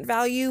entertainment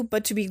value,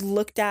 but to be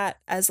looked at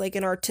as like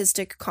an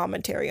artistic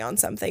commentary on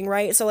something,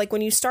 right? So like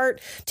when you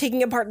start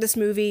taking apart this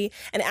movie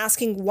and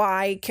asking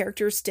why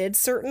characters did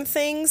certain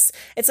things,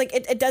 it's like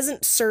it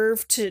doesn't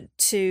serve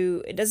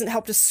it doesn't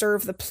help to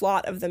serve the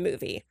plot of the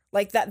movie.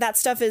 Like that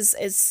stuff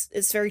is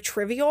very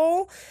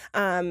trivial.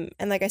 And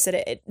like I said,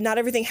 it not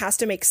everything has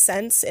to make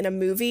sense in a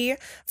movie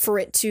for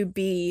it to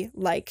be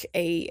like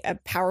a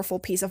powerful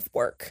piece of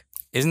work.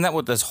 Isn't that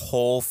what this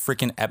whole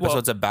freaking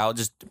episode's about?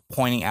 Just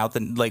pointing out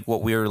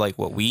what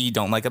we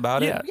don't like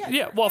about it.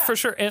 Yeah. Well, for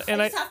sure.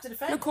 And I have to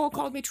defend. Nicole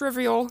called me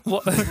trivial.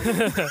 Well,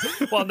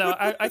 no,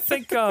 I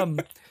think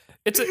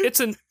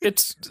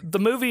it's the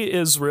movie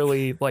is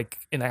really like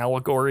an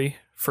allegory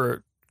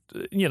for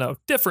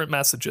different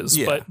messages,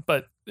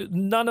 but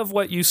none of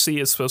what you see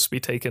is supposed to be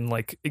taken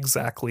like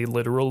exactly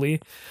literally.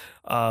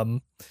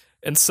 And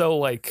so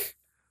like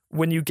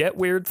when you get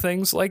weird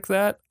things like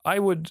that, I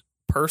would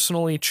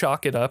personally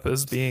chalk it up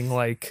as being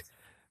like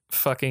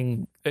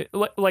fucking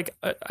like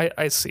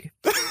I see.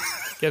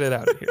 Get it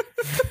out of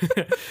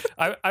here.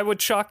 I would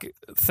chalk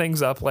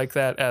things up like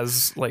that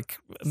as like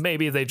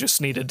maybe they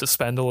just needed to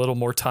spend a little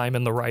more time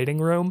in the writing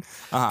room,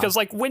 because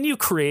like when you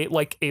create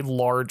like a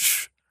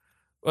large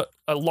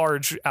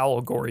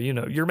allegory,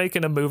 you're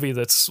making a movie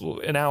that's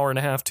an hour and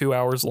a half, 2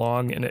 hours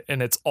long,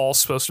 and it's all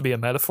supposed to be a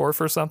metaphor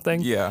for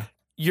something. Yeah.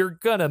 You're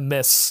gonna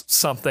miss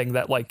something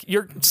that like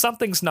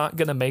something's not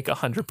gonna make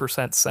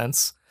 100%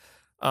 sense.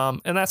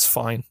 And that's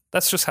fine.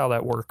 That's just how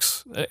that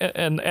works.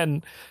 And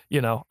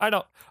I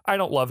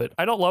don't love it.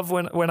 I don't love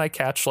when I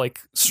catch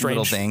like strange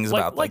little things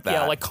about like that.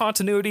 Yeah, like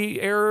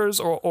continuity errors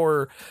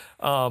or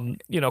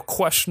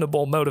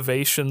questionable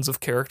motivations of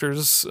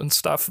characters and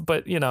stuff.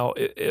 But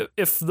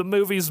if the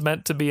movie's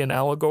meant to be an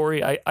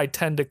allegory, I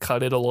tend to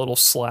cut it a little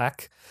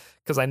slack,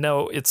 because I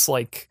know it's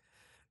like,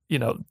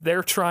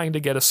 they're trying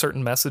to get a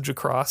certain message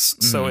across.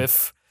 Mm-hmm. So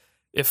if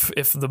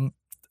the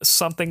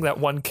something that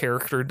one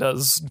character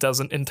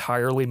doesn't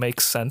entirely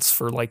make sense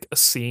for like a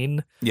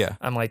scene,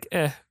 I'm like,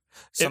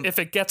 if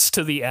it gets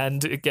to the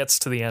end, it gets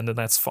to the end, and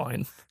that's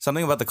fine.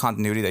 Something about the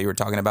continuity that you were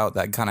talking about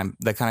that kind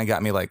of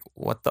got me like,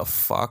 what the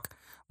fuck,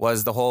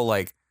 was the whole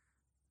like,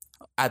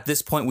 at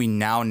this point we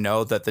now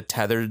know that the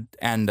tethered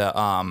and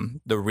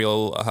the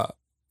real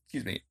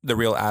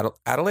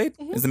Adelaide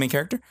is the main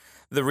character.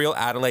 The real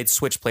Adelaide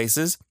switch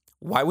places.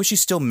 Why was she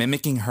still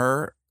mimicking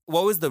her?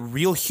 What was the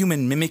real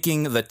human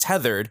mimicking the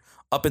tethered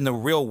up in the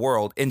real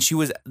world, and she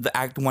was the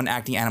one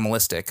acting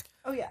animalistic?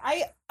 Oh yeah,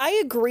 I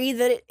agree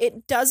that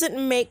it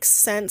doesn't make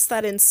sense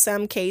that in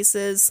some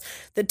cases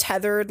the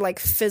tethered like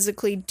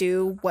physically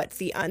do what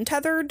the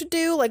untethered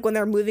do, like when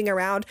they're moving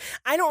around.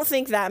 I don't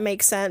think that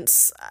makes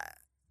sense.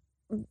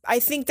 I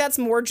think that's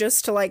more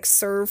just to like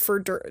serve for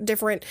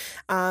different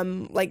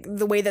like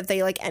the way that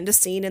they like end a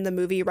scene in the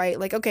movie, right?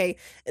 Like, okay,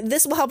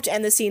 this will help to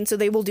end the scene, so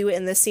they will do it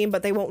in this scene,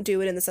 but they won't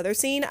do it in this other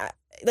scene.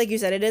 Like you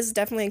said, it is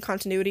definitely a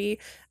continuity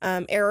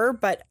error,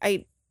 but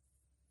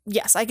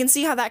yes, I can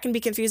see how that can be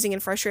confusing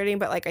and frustrating,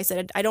 but like I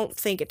said, I don't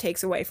think it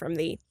takes away from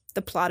the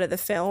the plot of the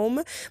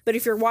film. But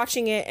if you're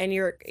watching it and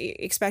you're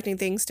expecting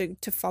things to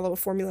follow a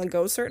formula and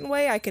go a certain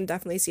way, I can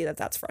definitely see that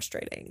that's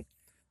frustrating.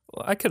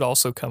 Well, I could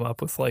also come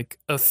up with like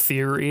a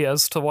theory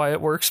as to why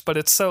it works, but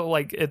it's so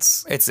like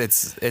it's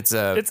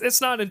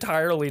not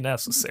entirely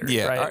necessary.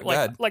 Yeah,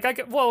 right.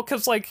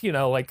 Because like, you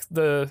know, like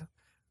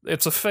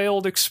it's a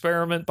failed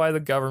experiment by the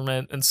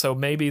government, and so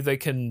maybe they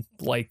can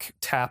like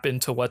tap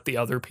into what the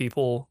other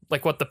people,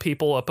 like what the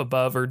people up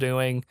above are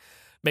doing.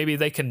 Maybe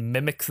they can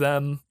mimic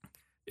them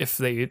if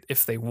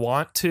they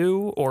want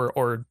to,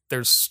 or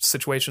there's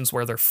situations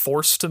where they're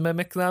forced to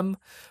mimic them,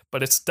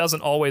 but it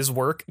doesn't always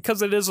work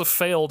because it is a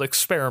failed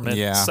experiment.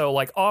 Yeah. So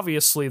like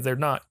obviously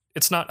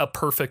it's not a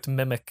perfect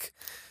mimic.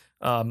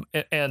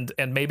 And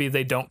maybe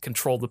they don't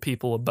control the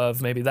people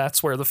above. Maybe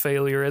that's where the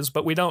failure is,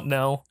 but we don't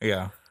know.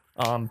 Yeah.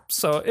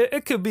 So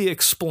it could be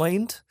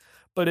explained,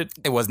 but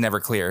it was never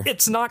clear.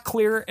 It's not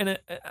clear, and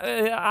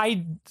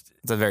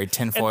it's a very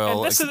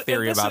tinfoil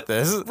theory about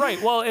this.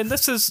 Right. Well, and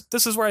this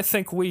is where I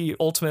think we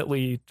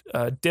ultimately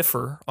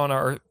differ on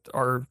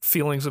our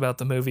feelings about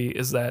the movie,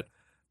 is that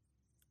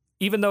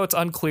even though it's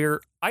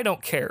unclear, I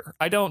don't care.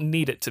 I don't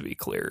need it to be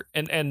clear.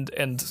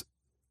 And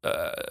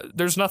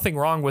there's nothing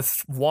wrong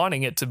with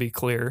wanting it to be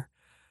clear,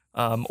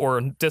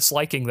 or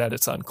disliking that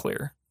it's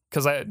unclear,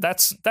 because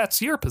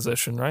that's your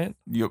position, right?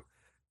 Yep.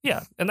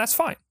 Yeah, and that's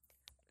fine.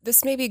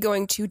 This may be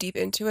going too deep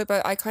into it,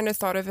 but I kind of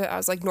thought of it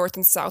as like north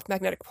and south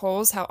magnetic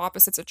poles, how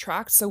opposites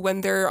attract. So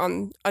when they're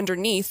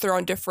underneath, they're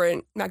on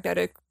different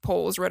magnetic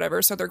poles or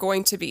whatever. So they're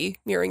going to be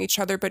mirroring each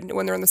other, but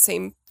when they're on the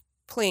same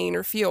plane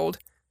or field,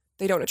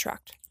 they don't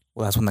attract.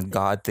 Well, that's when the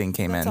God thing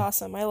came That's in.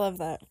 awesome. I love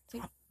that.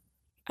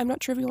 I'm not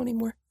trivial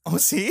anymore. Oh,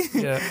 see?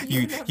 Yeah.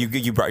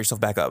 You brought yourself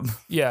back up.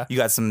 Yeah. You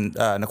got some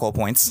Nicole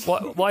points.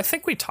 Well, I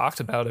think we talked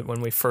about it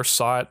when we first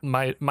saw it.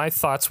 My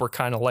thoughts were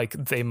kind of like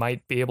they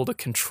might be able to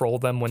control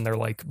them when they're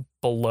like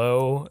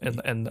below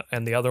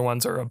and the other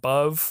ones are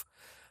above.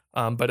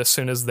 But as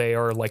soon as they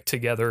are like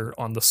together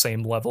on the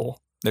same level,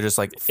 They're just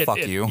like,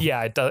 fuck you.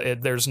 Yeah,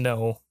 there's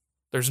no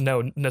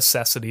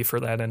necessity for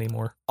that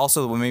anymore.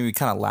 Also, what made me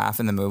kind of laugh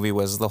in the movie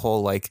was the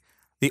whole like,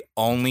 the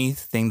only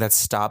thing that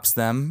stops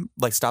them,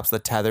 like stops the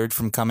tethered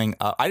from coming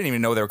up. I didn't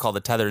even know they were called the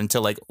tethered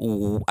until like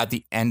at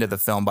the end of the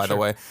film, by the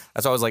way.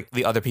 That's why I was like,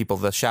 the other people,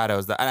 the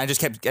shadows, and I just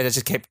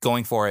kept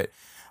going for it.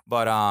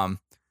 But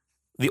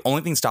the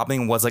only thing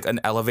stopping was like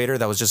an elevator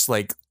that was just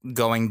like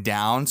going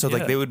down. So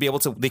like they would be able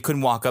to, they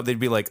couldn't walk up. They'd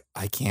be like,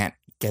 I can't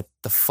get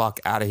the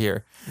fuck out of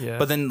here. Yeah.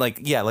 But then like,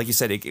 yeah, like you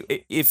said,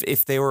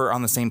 if they were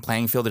on the same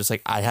playing field, it's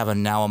like, I have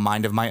now a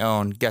mind of my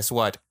own. Guess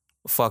what?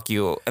 Fuck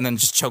you, and then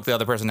just choke the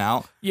other person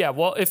out. Yeah,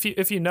 well,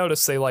 if you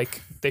notice,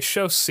 they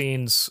show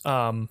scenes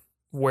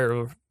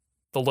where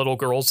the little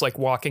girl's like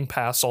walking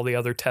past all the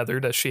other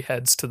tethered as she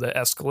heads to the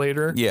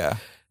escalator. Yeah,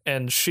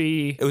 and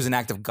it was an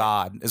act of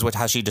God, is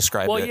how she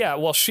described it. Well, yeah,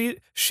 well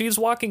she's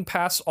walking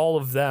past all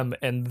of them,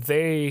 and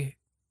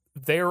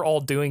they're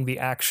all doing the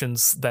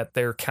actions that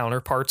their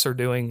counterparts are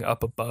doing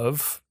up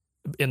above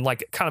in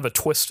like kind of a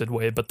twisted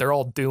way, but they're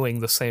all doing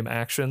the same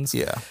actions.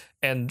 Yeah.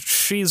 And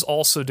she's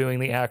also doing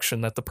the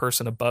action that the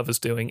person above is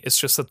doing. It's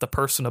just that the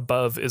person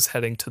above is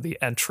heading to the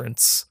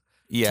entrance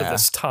to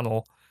this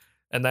tunnel.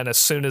 And then as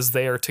soon as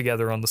they are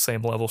together on the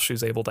same level,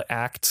 she's able to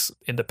act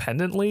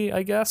independently,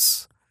 I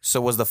guess.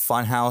 So was the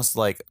funhouse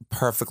like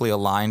perfectly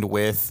aligned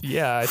with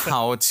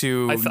how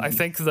to... I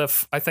think the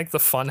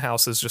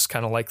funhouse is just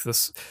kind of like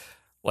this...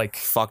 like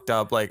fucked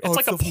up, like it's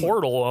like a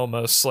portal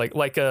almost,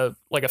 like a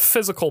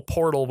physical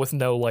portal with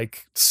no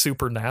like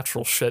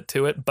supernatural shit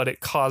to it, but it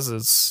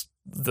causes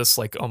this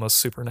like almost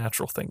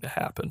supernatural thing to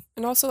happen.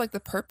 And also like the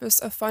purpose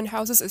of fun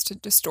houses is to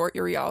distort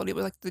your reality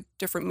with like the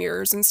different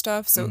mirrors and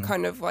stuff. So it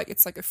kind of like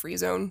it's like a free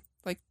zone,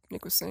 like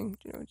Nick was saying,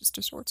 you know, it just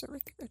distorts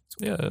everything.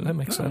 Yeah, that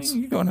makes sense.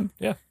 You're going in.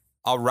 Yeah.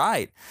 All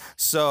right.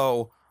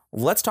 So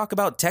let's talk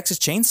about Texas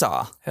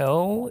Chainsaw.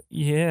 Hell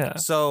yeah.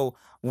 So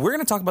we're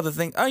gonna talk about the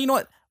thing. Oh, you know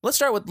what? Let's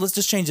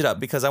just change it up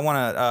because I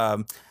want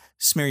to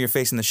smear your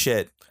face in the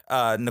shit,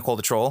 Nicole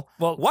the Troll.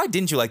 Well, why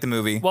didn't you like the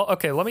movie? Well,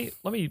 okay, let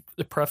me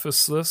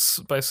preface this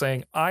by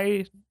saying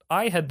I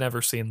had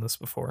never seen this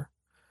before.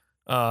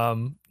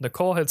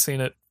 Nicole had seen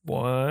it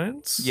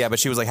once. Yeah, but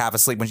she was like half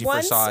asleep when she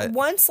first saw it.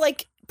 Once,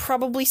 like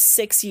probably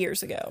 6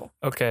 years ago.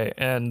 Okay,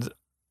 and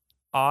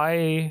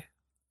I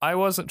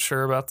wasn't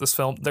sure about this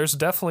film. There's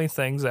definitely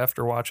things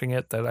after watching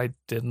it that I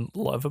didn't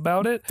love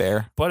about it.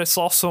 Fair. But it's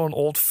also an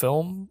old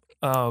film.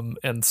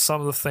 And some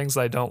of the things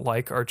I don't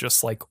like are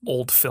just like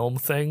old film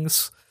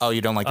things. Oh, you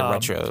don't like the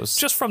retros?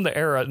 Just from the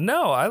era.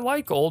 No, I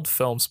like old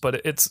films,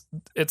 but it's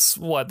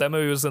what, that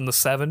movie was in the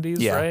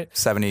 70s, right?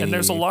 70s. And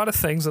there's a lot of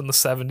things in the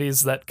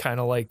 70s that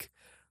kind of like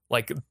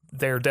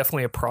they're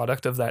definitely a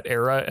product of that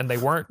era, and they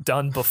weren't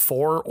done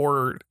before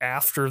or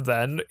after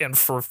then, and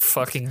for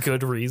fucking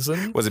good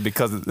reason. Was it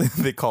because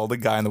they called the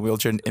guy in the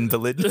wheelchair an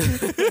invalid?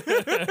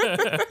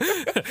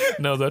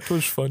 No, that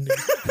was funny.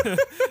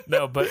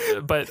 No, but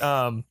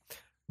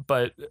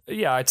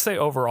yeah, I'd say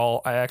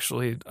overall, I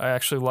actually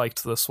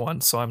liked this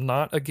one, so I'm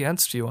not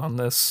against you on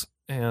this.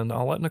 and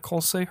I'll let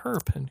Nicole say her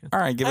opinion. All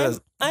right, give it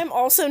a... I'm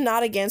also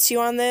not against you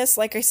on this.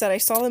 Like I said, I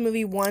saw the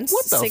movie once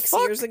 6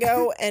 years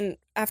ago, and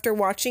after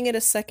watching it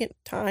a second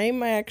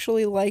time, I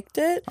actually liked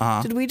it.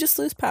 Did we just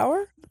lose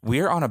power?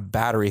 We're on a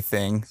battery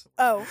thing.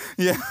 Oh.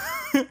 Yeah.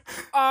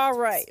 All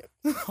right.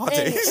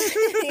 Anyways,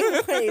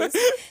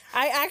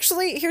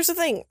 here's the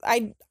thing.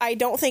 I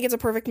don't think it's a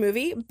perfect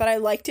movie, but I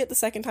liked it the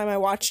second time I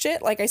watched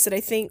it. Like I said,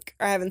 I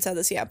haven't said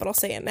this yet, but I'll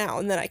say it now,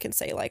 and then I can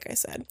say like I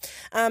said.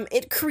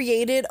 It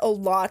created a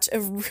lot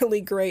of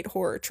really great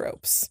horror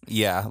tropes.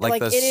 Yeah,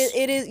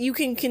 it is. You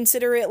can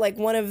consider it like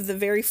one of the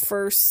very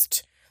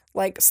first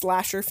like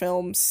slasher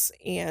films,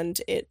 and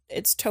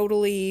it's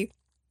totally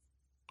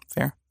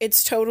fair.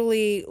 It's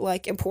totally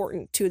like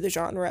important to the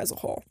genre as a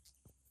whole.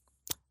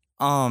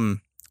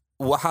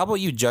 Well, how about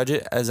you judge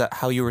it as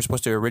how you were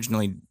supposed to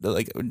originally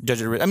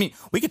judge it? I mean,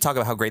 we could talk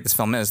about how great this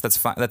film is. That's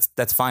fine.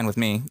 That's fine with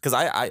me because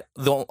what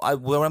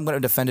I'm going to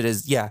defend it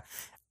is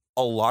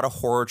a lot of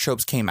horror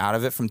tropes came out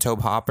of it from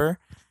Tobe Hooper.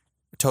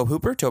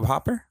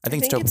 I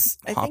think it's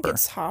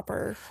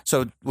Hopper.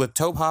 So with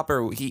Tobe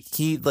Hooper,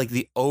 he like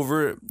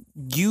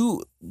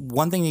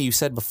one thing that you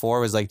said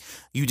before was like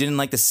you didn't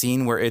like the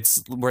scene where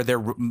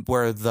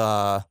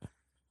the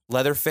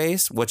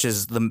Leatherface, which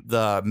is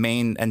the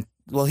main and.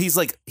 Well, he's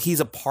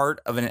a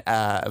part of an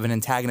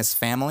antagonist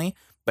family,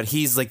 but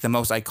he's like the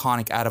most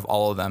iconic out of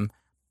all of them,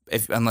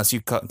 unless you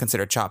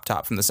consider Chop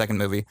Top from the second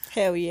movie.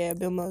 Hell yeah,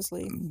 Bill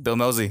Moseley. Bill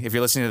Moseley, if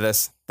you're listening to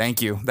this,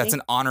 thank you. That's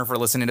an honor for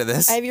listening to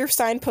this. I have your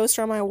signed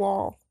poster on my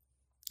wall.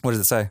 What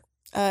does it say?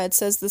 It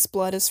says "This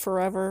blood is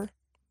forever."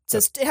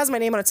 It has my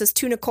name on it. It says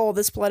 "To Nicole,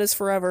 this blood is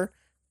forever."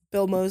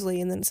 Bill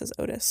Moseley, and then it says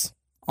Otis.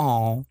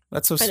 Oh,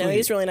 that's so sweet. I know,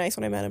 he's really nice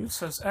when I met him. It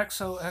says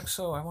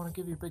XOXO, I want to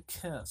give you a big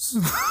kiss.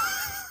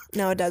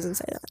 No, it doesn't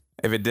say that.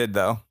 If it did,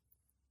 though.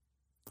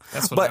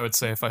 That's what I would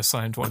say if I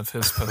signed one of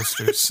his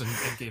posters and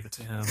gave it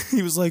to him.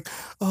 He was like,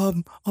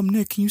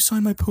 Nick, can you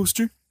sign my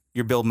poster?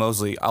 You're Bill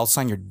Moseley. I'll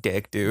sign your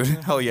dick, dude.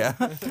 Hell yeah.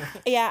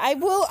 Yeah, I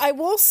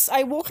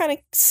will kind of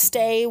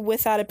stay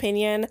with that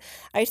opinion.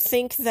 I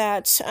think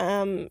that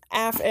and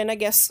I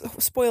guess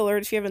spoiler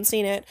if you haven't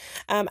seen it,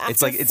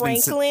 after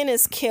Franklin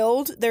is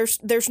killed,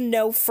 there's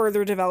no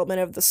further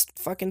development of this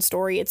fucking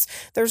story.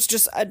 There's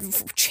just a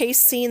chase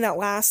scene that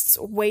lasts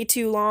way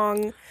too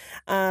long.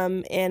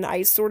 And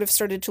I sort of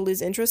started to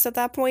lose interest at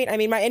that point. I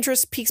mean, my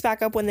interest peaks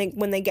back up when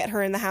they get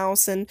her in the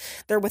house and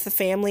they're with the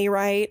family,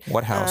 right?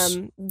 What house?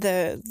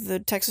 The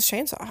Texas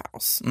Chainsaw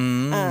House,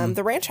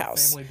 the ranch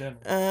house. Family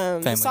dinner.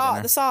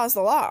 The saw is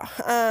the law.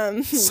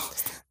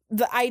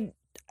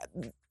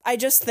 I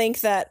just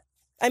think that,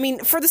 I mean,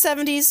 for the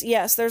 70s,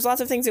 yes, there's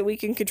lots of things that we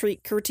can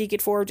critique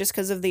it for just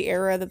because of the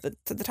era that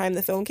the time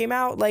the film came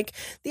out. Like,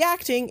 the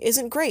acting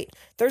isn't great.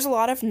 There's a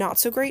lot of not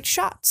so great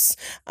shots.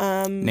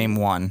 Name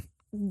one.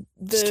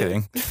 Just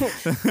kidding.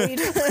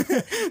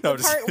 The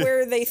part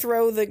where they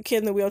throw the kid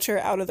in the wheelchair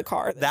out of the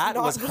car. That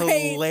was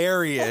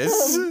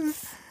hilarious.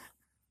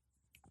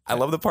 I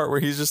love the part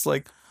where he's just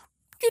like,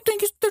 you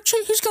think he's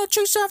going to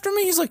chase after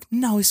me? He's like,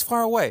 no, he's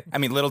far away. I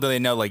mean, little do they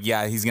know, like,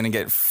 yeah, he's going to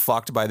get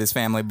fucked by this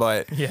family,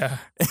 but yeah,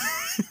 it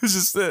was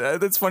just,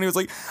 that's funny. It was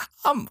like,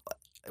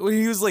 when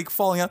he was like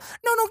falling out,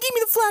 no, give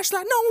me the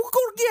flashlight. No, we'll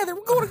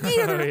go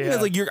together. Yeah.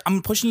 Like,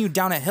 I'm pushing you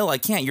down a hill. I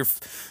can't.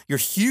 You're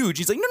huge.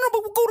 He's like, no,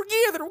 but we'll go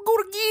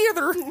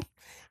together.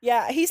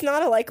 Yeah, he's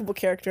not a likable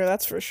character,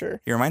 that's for sure.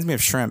 He reminds me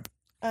of Shrimp.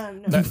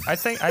 No. I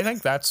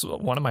think that's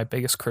one of my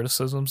biggest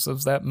criticisms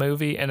of that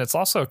movie, and it's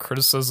also a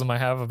criticism I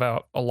have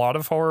about a lot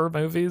of horror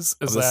movies.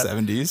 Is of the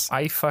that 70s?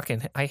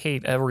 I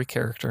hate every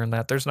character in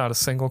that. There's not a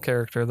single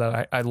character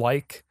that I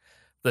like.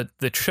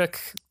 The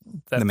chick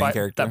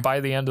that by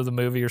the end of the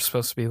movie you're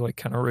supposed to be like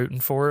kind of rooting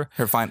for.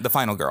 The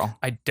final girl.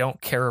 I don't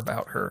care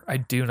about her. I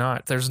do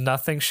not. There's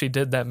nothing she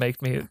did that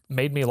made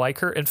me like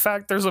her. In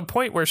fact, there's a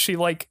point where she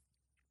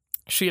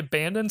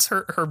abandons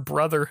her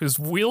brother who's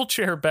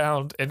wheelchair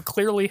bound and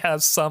clearly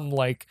has some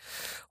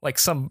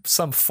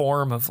some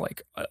form of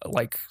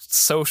like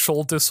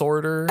social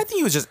disorder. I think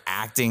he was just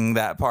acting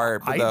that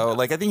part though.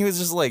 I think he was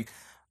just like,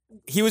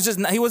 he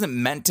wasn't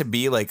meant to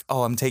be like,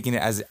 oh, I'm taking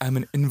it as I'm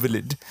an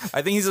invalid.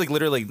 I think he's like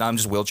literally, no, I'm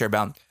just wheelchair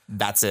bound.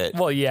 That's it.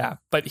 Well, yeah,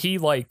 but he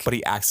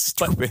acts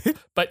stupid.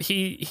 But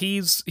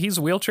he's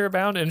wheelchair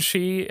bound, and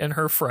she and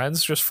her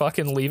friends just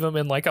fucking leave him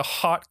in like a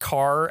hot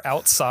car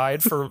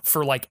outside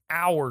for like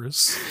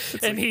hours.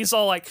 And he's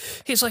like,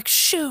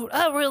 shoot,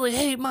 I really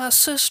hate my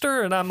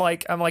sister. And I'm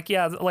like,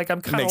 yeah, like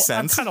I'm kind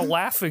of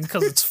laughing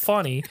because it's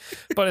funny,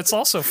 but it's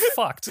also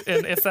fucked.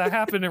 And if that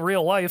happened in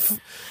real life,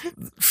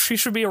 she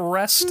should be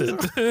arrested.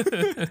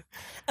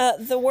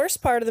 The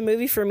worst part of the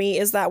movie for me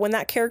is that when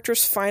that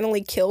character's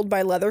finally killed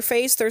by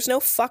Leatherface, there's no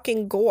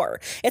fucking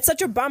gore. It's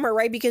such a bummer,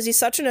 right? Because he's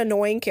such an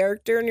annoying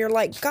character, and you're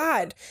like,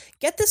 God,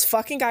 get this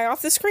fucking guy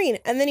off the screen.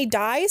 And then he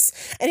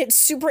dies, and it's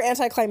super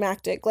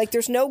anticlimactic. Like,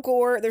 there's no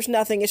gore, there's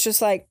nothing. It's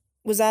just like,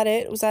 was that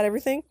it? Was that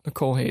everything?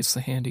 Nicole hates the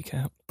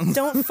handicap.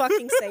 Don't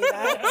fucking say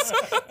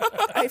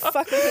that. I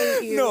fucking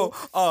hate you. No,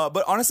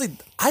 but honestly,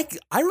 I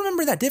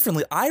remember that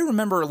differently. I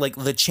remember like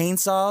the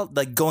chainsaw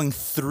like going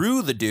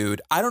through the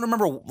dude. I don't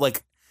remember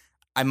like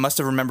I must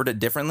have remembered it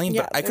differently,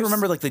 Yeah, but I could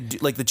remember like the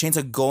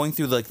chainsaw going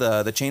through like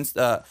the chains.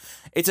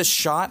 It's a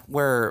shot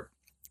where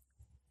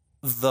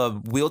the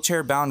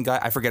wheelchair bound guy,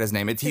 I forget his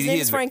name. His name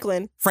is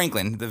Franklin.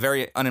 Franklin, the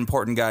very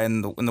unimportant guy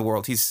in the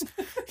world. He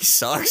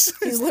sucks.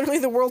 He's literally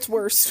the world's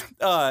worst.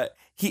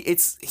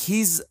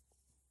 He's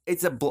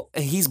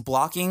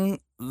blocking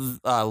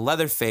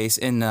Leatherface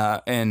in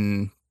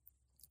the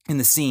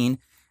scene,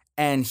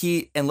 and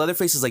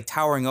Leatherface is like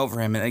towering over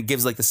him, and it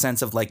gives like the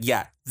sense of like,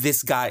 yeah,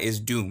 this guy is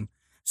doomed.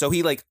 So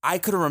he like, I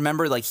could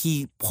remember like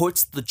he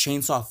puts the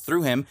chainsaw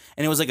through him,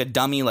 and it was like a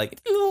dummy, like,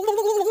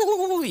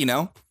 you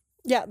know.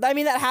 Yeah, I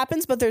mean, that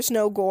happens, but there's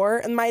no gore.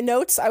 And my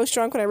notes, I was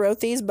drunk when I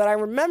wrote these, but I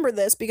remember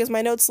this because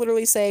my notes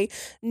literally say,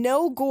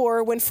 no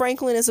gore when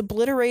Franklin is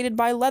obliterated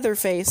by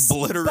Leatherface.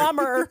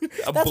 Bummer.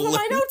 That's what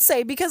my notes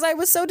say because I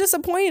was so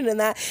disappointed in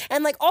that.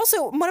 And, like,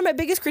 also, one of my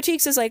biggest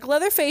critiques is, like,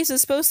 Leatherface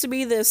is supposed to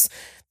be this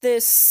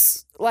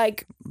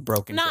like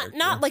broken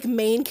not like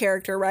main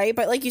character, right?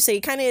 But like you say, he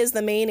kind of is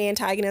the main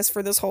antagonist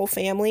for this whole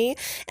family.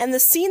 And the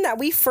scene that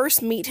we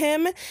first meet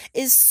him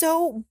is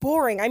so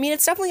boring. I mean,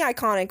 it's definitely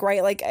iconic,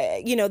 right? Like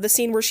the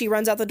scene where she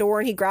runs out the door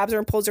and he grabs her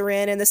and pulls her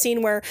in, and the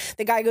scene where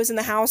the guy goes in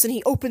the house and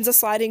he opens a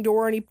sliding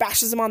door and he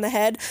bashes him on the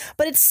head.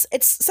 But it's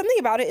something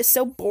about it is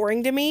so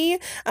boring to me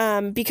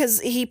because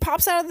he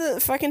pops out of the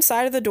fucking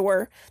side of the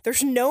door.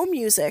 There's no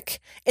music.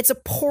 It's a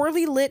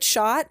poorly lit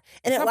shot,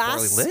 and it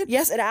lasts. Poorly lit?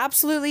 Yes, it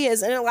absolutely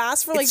is, and it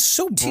lasts for like it's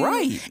so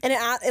bright, and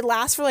it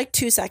lasts for like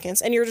 2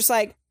 seconds, and you're just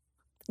like,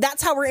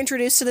 that's how we're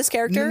introduced to this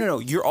character. No.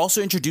 You're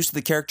also introduced to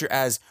the character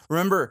as,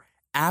 remember,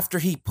 after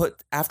he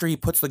puts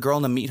the girl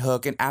in the meat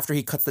hook, and after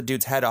he cuts the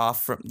dude's head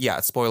off from,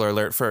 spoiler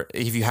alert for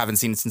if you haven't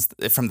seen it since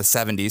from the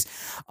 70s.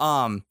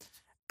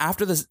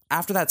 After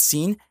that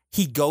scene,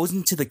 he goes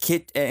into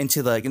the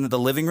into the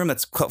living room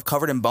that's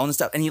covered in bone and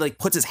stuff, and he like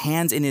puts his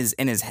hands he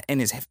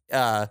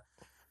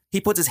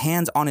puts his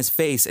hands on his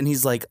face, and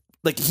he's like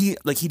he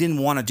didn't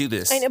want to do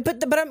this.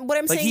 But what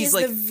I'm saying is,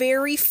 the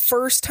very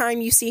first time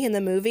you see him in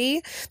the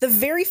movie,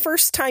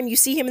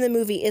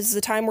 is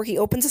the time where he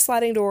opens a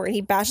sliding door and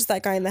he bashes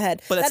that guy in the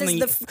head. But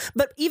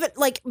but even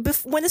like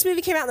when this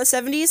movie came out in the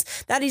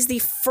 70s, that is the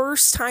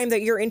first time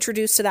that you're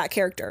introduced to that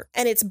character,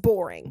 and it's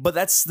boring. But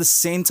that's the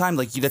same time,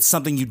 like, that's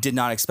something you did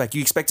not expect.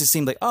 You expect to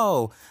seem like,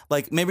 oh,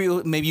 like maybe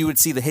you would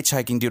see the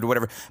hitchhiking dude or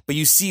whatever, but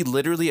you see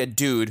literally a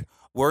dude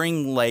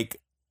wearing like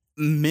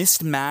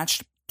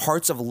mismatched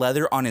parts of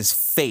leather on his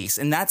face,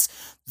 and that's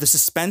the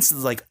suspense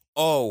is like,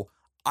 oh,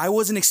 I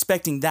wasn't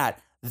expecting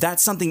that.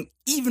 That's something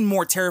even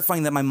more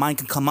terrifying that my mind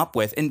can come up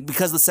with. And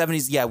because the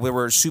 70s, we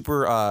were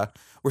super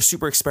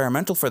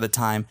experimental for the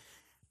time.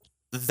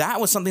 That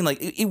was something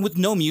like with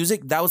no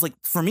music. That was like,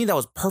 for me, that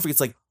was perfect.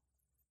 It's like,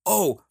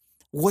 oh,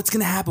 what's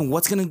gonna happen?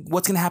 What's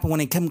gonna happen when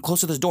they come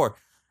close to this door?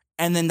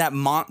 And then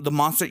the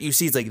monster you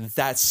see is like,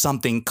 that's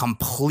something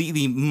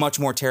completely much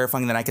more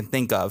terrifying than I can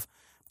think of.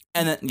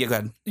 And then, go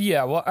ahead.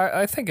 Yeah, well,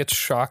 I think it's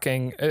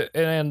shocking,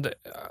 and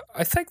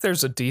I think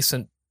there's a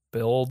decent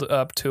build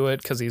up to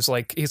it because he's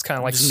kind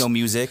of like there's no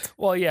music.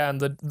 Well, yeah,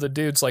 and the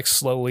dude's like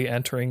slowly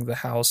entering the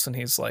house, and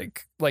he's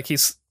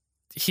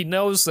he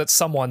knows that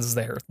someone's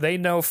there. They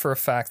know for a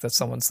fact that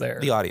someone's there.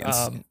 The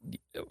audience,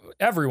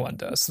 everyone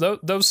does.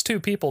 Those two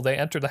people, they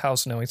enter the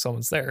house knowing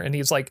someone's there, and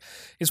he's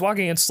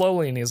walking in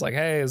slowly, and he's like,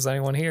 "Hey, is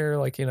anyone here?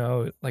 Like,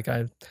 like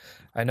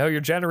I know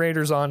your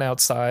generator's on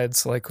outside,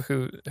 so like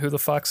who the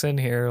fuck's in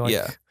here?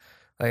 Like,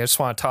 I just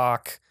want to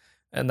talk."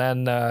 And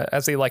then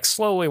as he like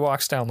slowly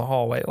walks down the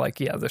hallway, like,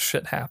 this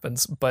shit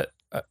happens. But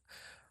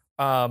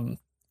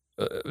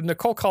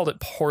Nicole called it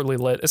poorly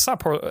lit. It's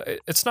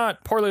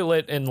not poorly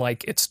lit in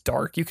like it's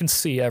dark. You can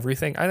see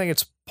everything. I think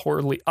it's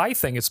poorly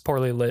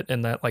lit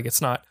in that like it's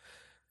not.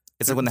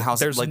 It's like when the house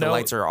the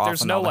lights are off.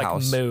 There's no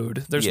like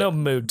mood. There's no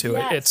mood to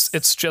it.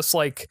 It's just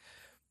like.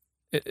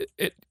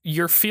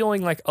 You're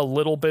feeling like a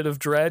little bit of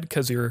dread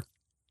because you're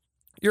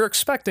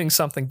expecting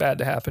something bad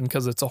to happen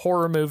because it's a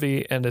horror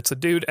movie and it's a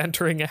dude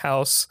entering a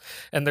house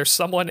and there's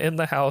someone in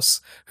the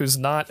house who's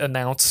not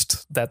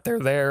announced that they're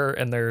there,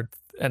 and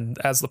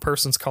as the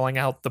person's calling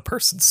out, the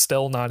person's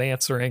still not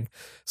answering.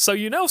 So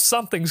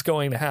something's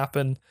going to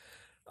happen.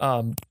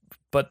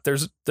 But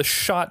the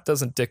shot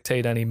doesn't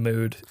dictate any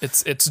mood.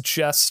 It's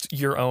just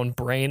your own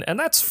brain, and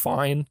that's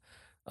fine.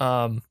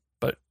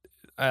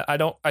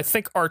 I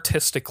think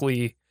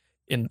artistically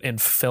in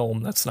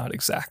film, that's not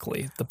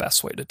exactly the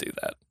best way to do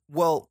that.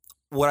 Well,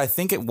 what I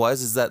think it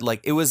was is that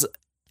like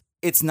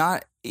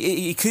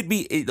it could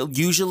be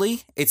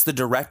usually it's the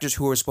directors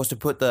who are supposed to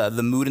put the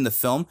mood in the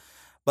film,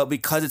 but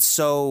because it's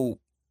so,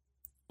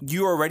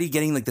 you're already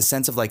getting like the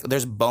sense of like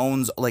there's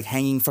bones like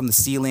hanging from the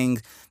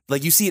ceiling,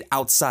 like you see it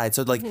outside,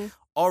 so like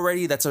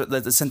already that's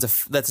a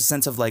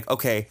sense of like,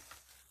 okay,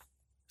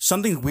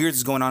 something weird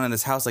is going on in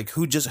this house, like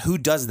who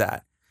does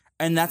that?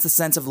 And that's a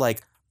sense of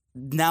like,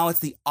 now it's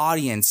the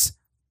audience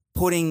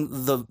putting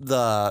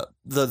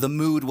the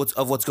mood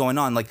of what's going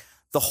on. Like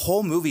the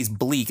whole movie's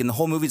bleak, and the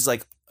whole movie's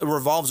like, it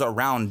revolves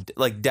around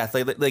like death.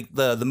 Like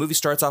the movie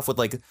starts off with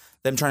like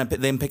them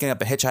picking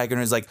up a hitchhiker,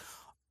 and it's like,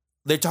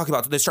 they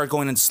start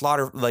going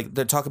into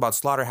they talk about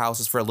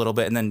slaughterhouses for a little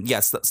bit, and then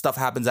yes, stuff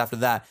happens after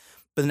that.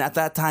 But then at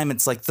that time,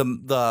 it's like the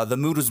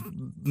mood was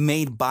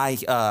made by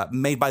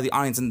the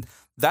audience, and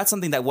that's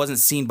something that wasn't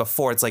seen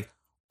before. It's like,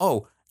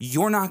 oh,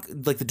 you're not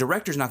like the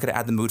director's not going to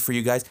add the mood for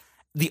you guys.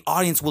 The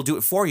audience will do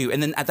it for you.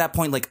 And then at that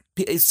point, like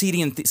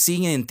seeing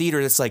it in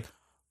theaters, it's like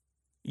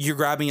you're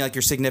grabbing like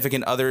your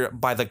significant other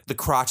by the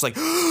crotch, like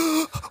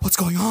what's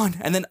going on?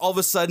 And then all of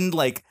a sudden,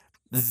 like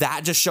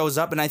that just shows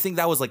up, and I think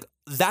that was like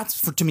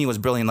to me was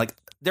brilliant. Like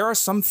there are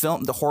some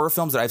the horror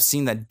films that I've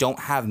seen that don't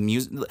have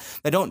music,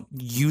 that don't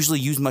usually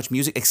use much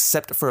music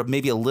except for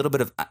maybe a little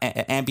bit of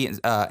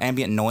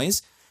ambient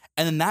noise.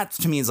 And then that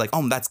to me is like,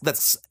 oh,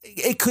 that's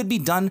it could be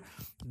done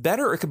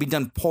better or it could be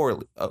done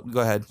poorly. Oh,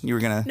 go ahead. You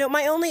were gonna. No,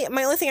 my only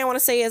thing I want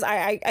to say is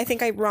I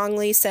think I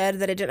wrongly said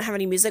that it didn't have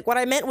any music. What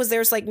I meant was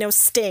there's like no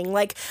sting.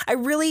 Like I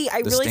really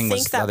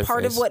think that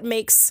part of what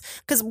makes,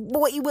 because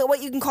what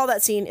you can call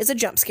that scene is a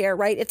jump scare,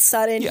 right? It's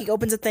sudden. Yeah. He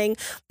opens a thing.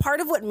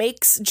 Part of what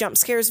makes jump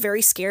scares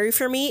very scary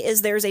for me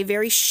is there's a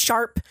very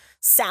sharp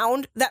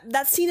sound.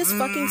 That scene is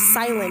fucking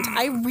silent.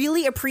 I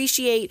really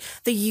appreciate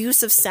the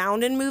use of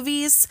sound in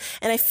movies,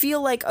 and I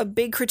feel like a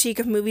big critique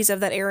of movies of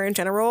that era in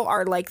general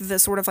are like the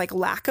sort of like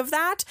lack of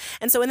that.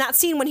 And so in that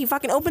scene when he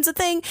fucking opens a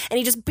thing and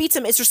he just beats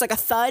him, it's just like a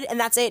thud and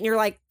that's it, and you're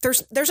like,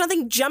 there's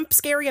nothing jump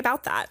scary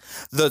about that.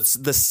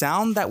 The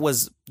sound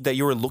that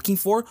you were looking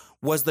for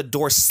was the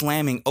door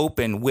slamming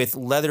open with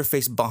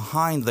Leatherface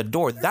behind the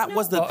door. That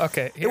was the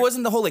okay. It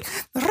wasn't the whole like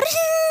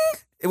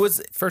it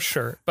was for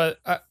sure. But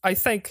I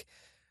think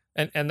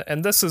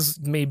And this is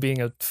me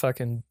being a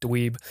fucking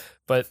dweeb,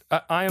 but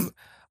I'm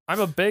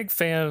a big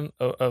fan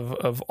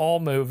of all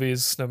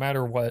movies, no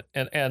matter what.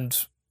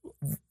 And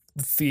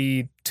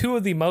the two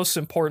of the most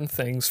important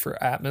things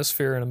for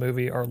atmosphere in a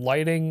movie are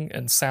lighting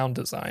and sound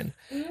design.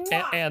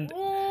 And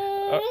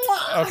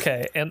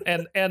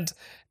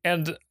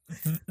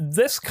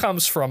this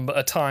comes from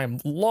a time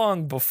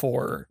long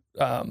before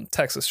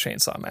Texas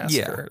Chainsaw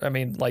Massacre. Yeah. I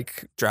mean,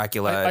 like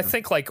Dracula. I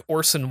think like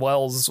Orson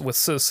Welles with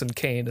Citizen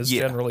Kane is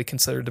generally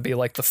considered to be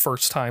like the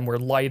first time where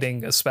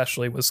lighting,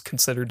 especially, was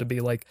considered to be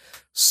like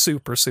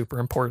super, super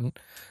important.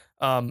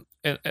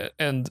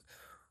 And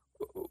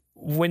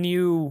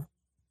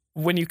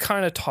when you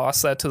kind of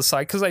toss that to the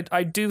side, because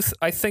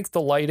I think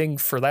the lighting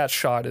for that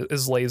shot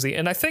is lazy,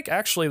 and I think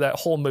actually that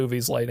whole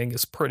movie's lighting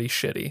is pretty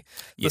shitty.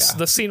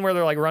 The scene where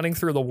they're like running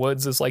through the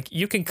woods is like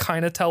you can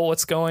kind of tell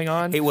what's going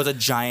on. It was a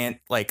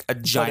giant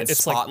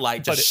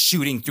spotlight just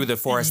shooting through the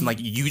forest, and like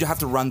you have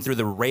to run through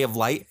the ray of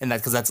light, and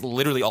because that's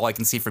literally all I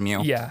can see from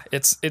you. Yeah,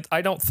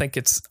 I don't think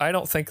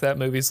that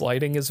movie's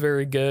lighting is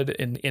very good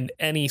in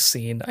any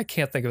scene. I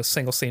can't think of a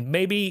single scene.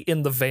 Maybe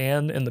in the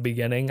van in the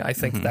beginning. I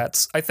think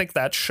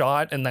that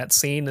shot and that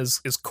scene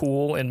is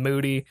cool and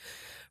moody,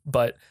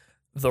 but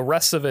the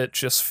rest of it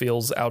just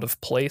feels out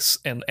of place,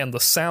 and the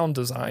sound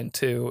design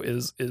too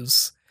is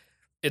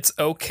it's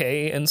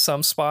okay in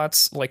some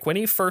spots. Like when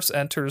he first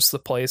enters the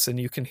place and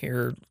you can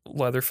hear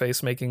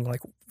Leatherface making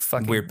like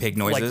fucking weird pig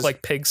noises,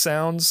 like pig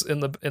sounds in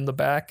the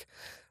back,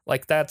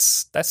 like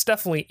that's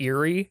definitely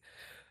eerie.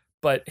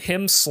 But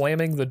him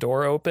slamming the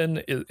door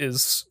open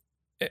is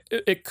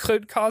it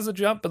could cause a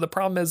jump, but the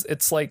problem is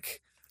it's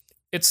like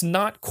it's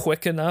not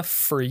quick enough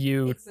for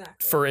you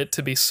for it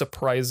to be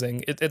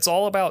surprising. It's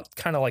all about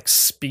kind of like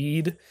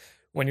speed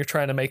when you're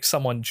trying to make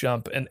someone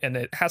jump, and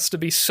it has to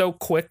be so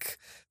quick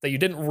that you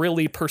didn't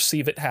really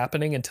perceive it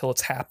happening until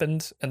it's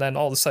happened, and then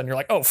all of a sudden you're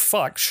like, oh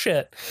fuck,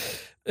 shit.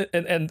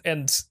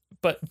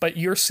 But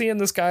you're seeing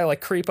this guy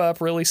like creep up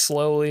really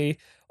slowly,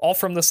 all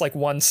from this like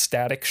one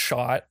static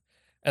shot.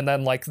 And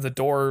then like the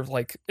door,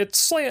 like it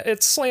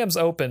slams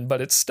open, but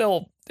it's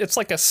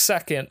like a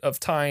second of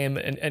time,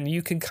 and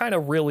you can kind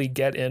of really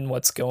get in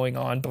what's going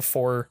on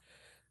before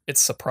it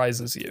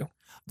surprises you.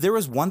 There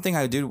was one thing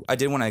I did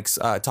want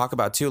to talk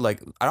about too. Like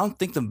I don't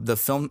think the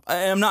film.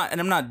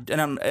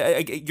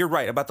 You're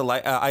right about the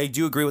light. I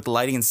do agree with the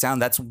lighting and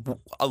sound. That's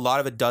a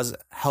lot of it does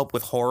help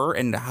with horror,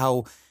 and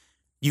how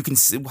you can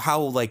see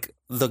how like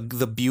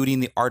the beauty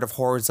and the art of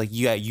horror is like,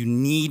 yeah, you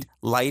need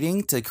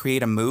lighting to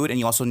create a mood, and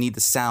you also need the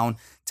sound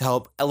to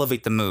help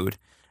elevate the mood.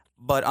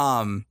 But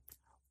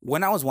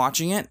when I was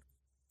watching it,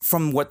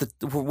 from what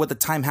the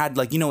time had,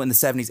 like, you know, in the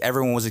 70s,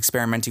 everyone was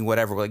experimenting,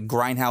 whatever. Like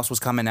Grindhouse was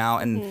coming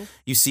out, and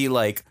you see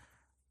like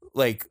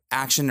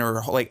action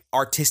or like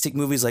artistic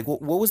movies. Like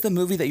what was the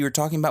movie that you were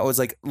talking about? It was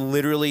like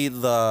literally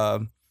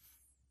the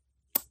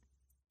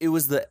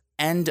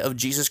end of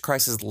Jesus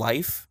Christ's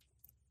life,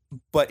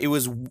 but it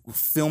was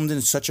filmed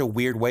in such a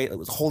weird way. It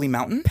was Holy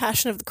Mountain.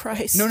 Passion of the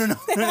Christ. No.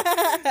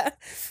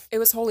 It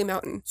was Holy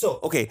Mountain.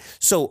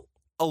 So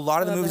a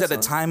lot of the movies at the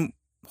time,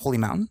 Holy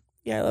Mountain.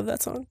 Yeah, I love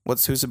that song.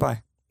 Who's it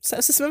by?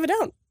 System of a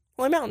Down.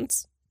 Holy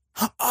Mountains.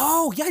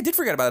 Oh yeah, I did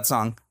forget about that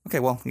song. Okay,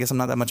 well, I guess I'm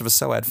not that much of a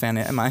SOAD fan,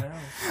 am I?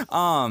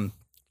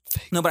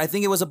 No, but I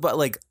think it was about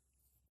like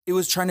it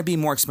was trying to be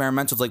more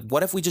experimental. Like,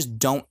 what if we just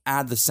don't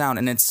add the sound?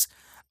 And it's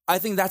I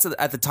think that's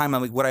at the time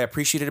like what I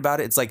appreciated about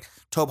it. It's like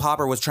Tobe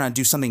Hopper was trying to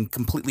do something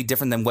completely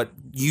different than what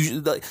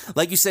usually,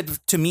 like you said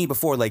to me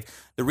before. Like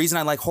the reason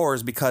I like horror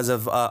is because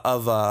of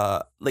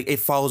like it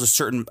follows a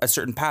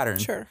certain pattern.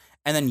 Sure.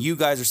 And then you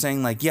guys are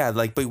saying like, yeah,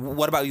 like, but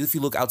what about you if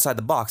you look outside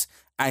the box?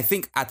 And I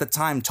think at the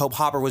time Tobe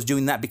Hopper was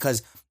doing that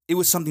because it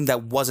was something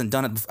that wasn't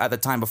done at the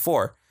time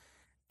before.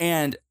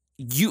 And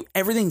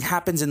everything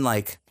happens in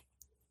like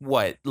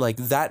what? Like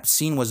that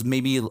scene was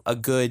maybe a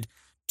good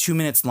 2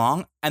 minutes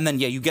long, and then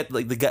you get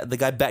like the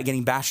guy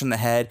getting bashed in the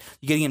head,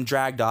 you getting him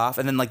dragged off,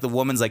 and then like the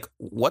woman's like,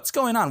 "What's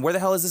going on? Where the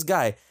hell is this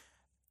guy?"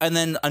 And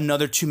then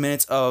another 2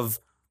 minutes of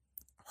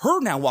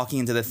her now walking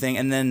into the thing,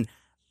 and then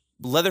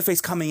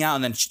Leatherface coming out,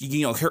 and then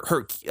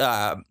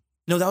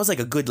no, that was like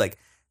a good like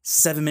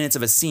 7 minutes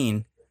of a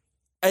scene.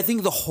 I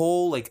think the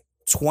whole like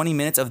 20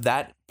 minutes of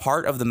that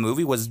part of the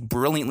movie was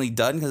brilliantly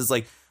done because it's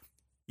like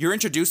you're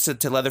introduced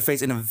to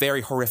Leatherface in a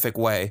very horrific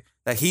way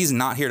that he's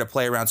not here to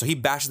play around. So he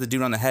bashes the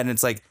dude on the head, and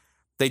it's like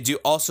they do.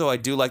 Also, I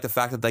do like the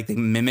fact that like they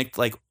mimicked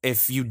like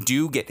if you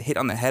do get hit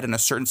on the head in a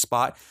certain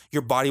spot,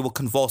 your body will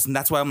convulse, and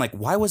that's why I'm like,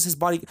 why was his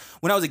body?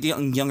 When I was a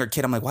younger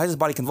kid, I'm like, why is his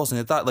body convulsing?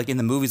 I thought like in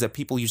the movies that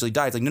people usually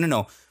die. It's like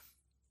no.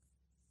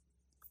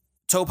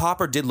 Tobe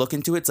Hopper did look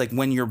into it. It's like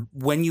when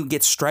you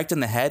get striked in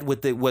the head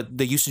with what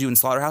they used to do in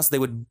Slaughterhouse, they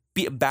would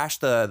bash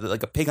the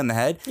like a pig on the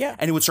head,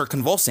 and it would start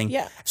convulsing.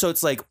 Yeah. So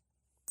it's like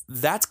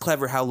that's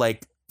clever how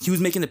like he was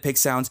making the pig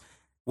sounds.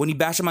 When you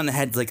bash him on the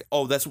head, like,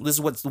 oh, this is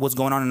what's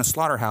going on in a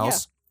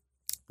slaughterhouse.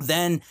 Yeah.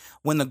 Then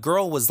when the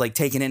girl was like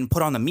taken in and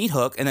put on the meat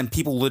hook, and then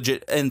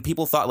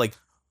people thought like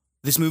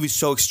this movie's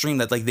so extreme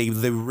that like they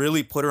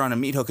really put her on a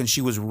meat hook and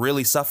she was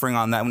really suffering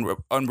on that. When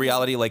in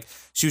reality, like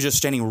she was just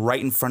standing right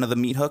in front of the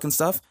meat hook and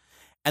stuff.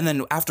 And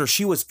then after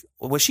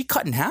was she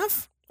cut in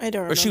half? I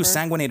don't remember. Or she was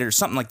sanguinated or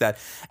something like that.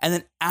 And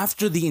then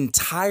after the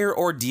entire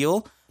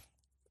ordeal,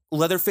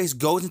 Leatherface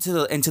goes into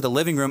the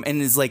living room and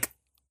is like,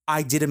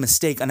 I did a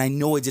mistake, and I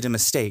know I did a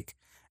mistake.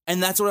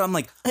 And that's what I'm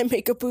like. I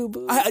make a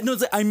boo-boo. I know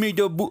that I made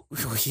a boo.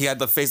 He had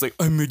the face like,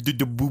 I made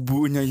the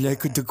boo-boo, and I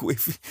like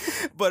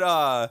it.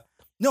 But,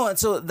 no, and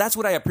so that's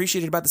what I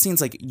appreciated about the scenes.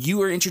 Like, you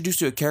were introduced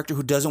to a character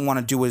who doesn't want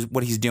to do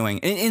what he's doing.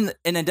 And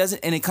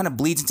it kind of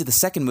bleeds into the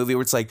second movie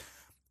where it's like,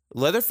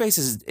 Leatherface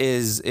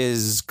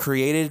is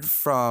created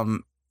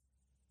from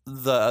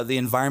the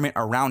environment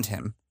around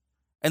him.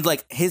 And,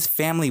 like, his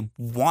family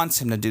wants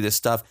him to do this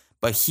stuff,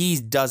 but he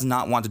does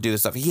not want to do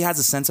this stuff. He has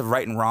a sense of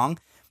right and wrong.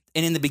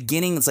 And in the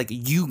beginning, it's like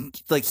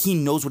he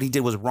knows what he did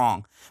was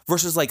wrong.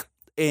 Versus like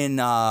in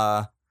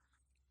Friday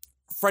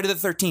the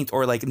 13th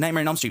or like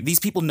Nightmare on Elm Street,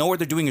 these people know what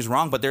they're doing is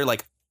wrong, but they're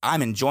like,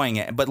 I'm enjoying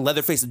it. But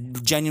Leatherface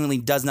genuinely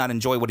does not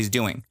enjoy what he's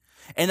doing.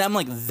 And I'm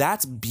like,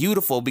 that's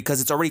beautiful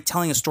because it's already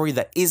telling a story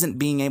that isn't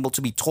being able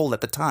to be told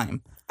at the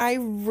time. I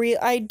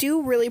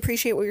do really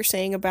appreciate what you're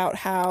saying about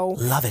how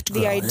love it,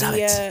 girl, the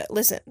idea.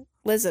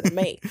 Listen,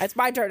 mate. It's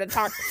my turn to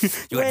talk.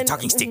 You got the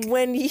talking stick.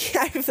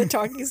 I have the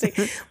talking stick.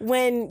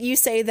 When you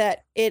say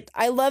that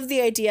I love the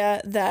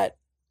idea that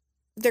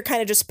they're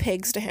kind of just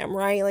pigs to him,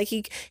 right? Like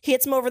he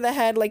hits them over the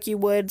head like you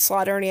would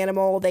slaughter an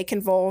animal. They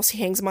convulse. He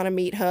hangs them on a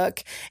meat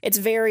hook.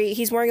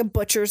 He's wearing a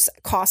butcher's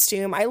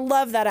costume. I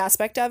love that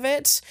aspect of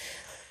it.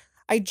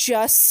 I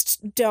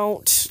just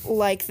don't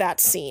like that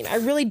scene. I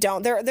really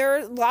don't. There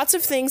are lots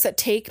of things that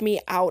take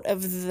me out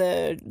of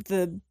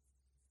the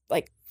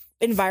like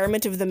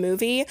environment of the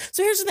movie.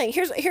 So here's the thing.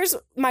 Here's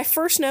my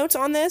first notes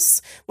on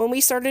this. When we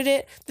started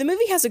it, the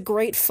movie has a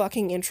great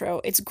fucking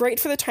intro. It's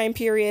great for the time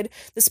period.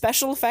 The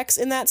special effects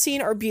in that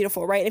scene are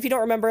beautiful, right? And if you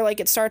don't remember,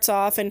 like it starts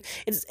off and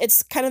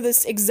it's kind of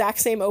this exact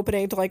same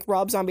opening to like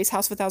Rob Zombie's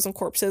House of a Thousand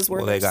Corpses.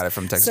 Where they got it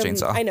from Texas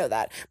Chainsaw. I know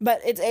that, but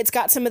it's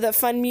got some of the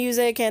fun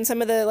music and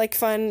some of the like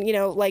fun,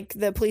 like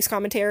the police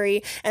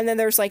commentary, and then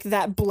there's like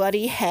that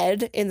bloody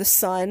head in the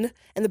sun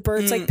and the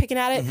birds like picking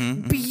at it.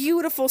 Mm-hmm.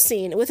 Beautiful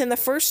scene. Within the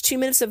first 2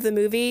 minutes of the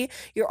movie,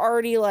 you're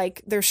already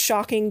like, there's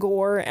shocking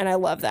gore, and I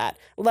love that.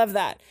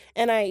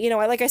 And I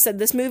like I said,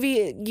 this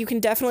movie, you can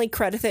definitely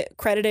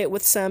credit it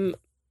with some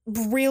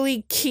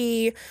really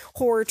key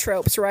horror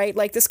tropes, right?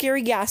 Like the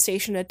scary gas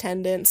station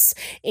attendants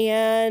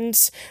and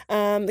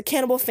the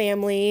cannibal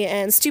family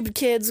and stupid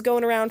kids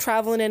going around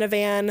traveling in a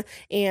van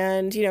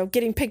and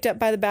getting picked up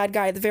by the bad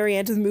guy at the very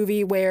end of the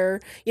movie where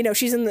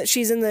she's in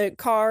the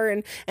car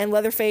and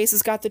Leatherface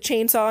has got the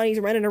chainsaw and he's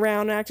running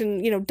around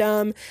acting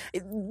dumb.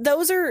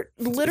 Those are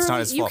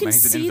literally, you can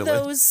see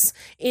those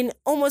in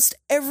almost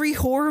every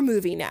horror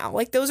movie now.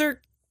 Like those are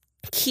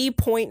key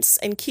points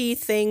and key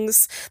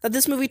things that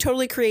this movie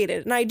totally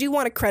created. And I do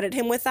want to credit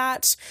him with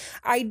that.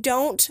 I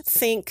don't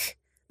think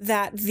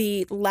that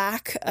the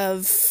lack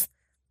of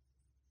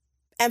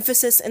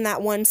emphasis in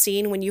that one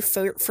scene when you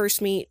first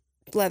meet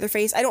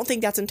Leatherface, I don't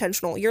think that's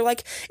intentional. You're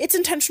like, it's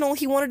intentional.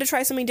 He wanted to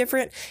try something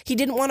different. He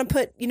didn't want to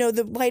put,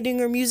 the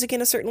lighting or music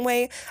in a certain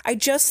way. I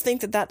just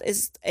think that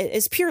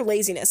is pure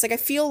laziness. Like, I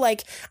feel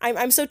like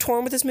I'm so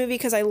torn with this movie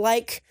because I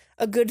like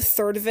a good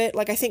third of it.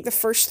 Like, I think the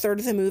first third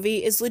of the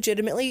movie is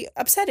legitimately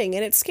upsetting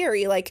and it's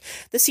scary. Like,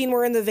 the scene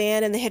where in the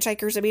van and the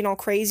hitchhikers are being all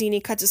crazy and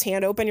he cuts his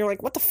hand open. You're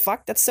like, what the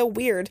fuck? That's so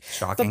weird.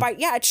 Shocking. But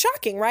it's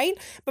shocking, right?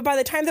 But by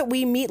the time that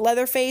we meet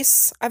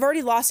Leatherface, I've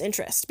already lost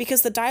interest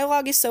because the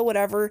dialogue is so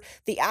whatever.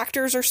 The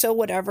actors are so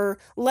whatever.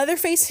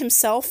 Leatherface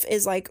himself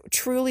is like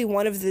truly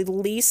one of the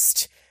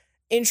least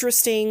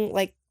interesting,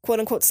 like, quote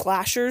unquote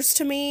slashers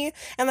to me.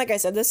 And like I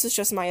said, this is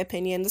just my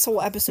opinion. This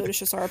whole episode is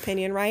just our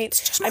opinion, right? It's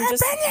just my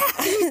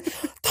opinion.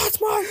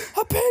 That's my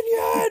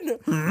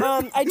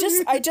opinion.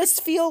 I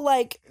just feel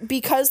like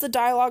because the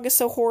dialogue is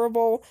so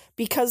horrible,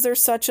 because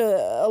there's such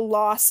a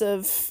loss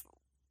of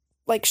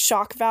like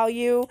shock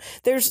value,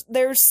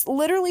 there's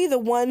literally the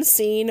one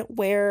scene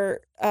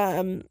where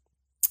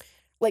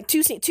like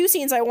two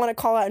scenes I want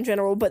to call out in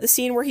general, but the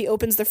scene where he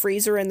opens the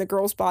freezer and the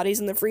girl's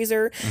body's in the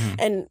freezer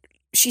and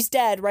she's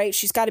dead, right?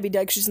 She's got to be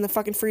dead because she's in the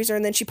fucking freezer.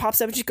 And then she pops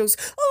up and she goes,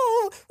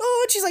 oh,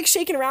 and she's like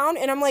shaking around.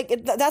 And I'm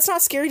like, that's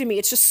not scary to me.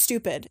 It's just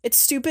stupid. It's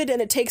stupid.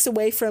 And it takes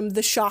away from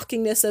the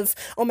shockingness of,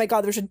 oh my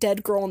God, there's a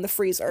dead girl in the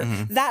freezer.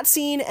 That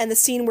scene and the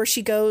scene where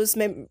she goes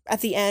at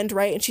the end,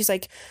 right? And she's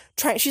like,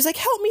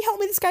 help me,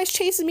 this guy's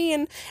chasing me.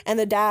 And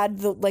the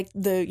dad,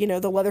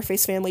 the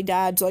Leatherface family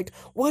dad's like,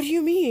 what do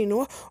you mean?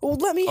 Well,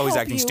 let me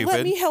help you. Stupid.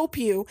 Let me help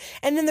you.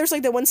 And then there's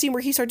like that one scene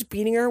where he starts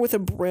beating her with a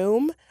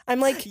broom. I'm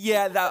like,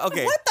 yeah,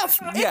 okay. What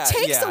the it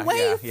takes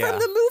away from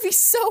the movie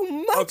so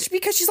much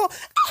because she's all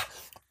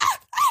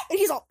and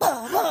he's all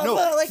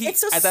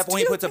it's so at that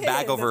point he puts a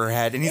bag over her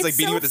head and he's like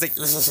beating with this like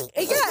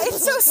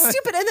it's so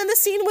stupid. And then the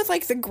scene with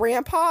like the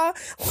grandpa,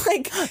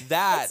 like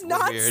that it's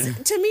not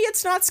weird. To me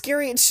it's not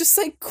scary, it's just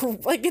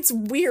like it's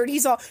weird.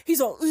 He's all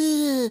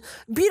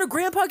beat her,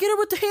 grandpa, get her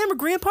with the hammer,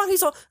 grandpa.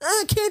 He's all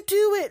I can't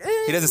do it.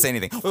 He doesn't say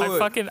anything.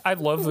 I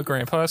love the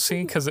grandpa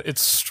scene because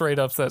it's straight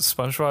up that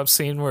SpongeBob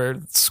scene where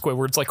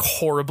Squidward's like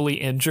horribly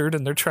injured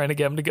and they're trying to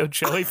get him to go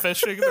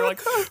jellyfishing and they're like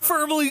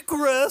firmly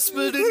grasp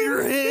it in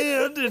your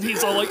hand and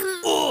he's all like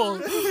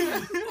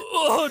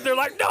and they're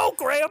like, no,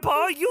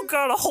 grandpa, you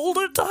gotta hold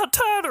it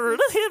tighter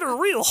and hit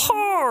her real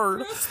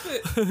hard.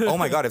 Oh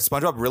my God, if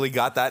SpongeBob really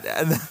got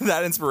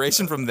that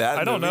inspiration from that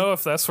I don't know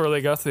if that's where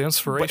they got the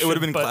inspiration. But it would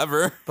have been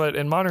clever. But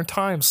in modern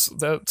times,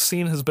 that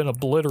scene has been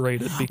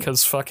obliterated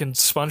because fucking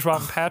SpongeBob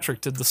and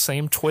Patrick did the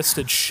same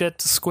twisted shit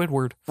to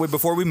Squidward. Wait,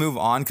 before we move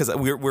on, because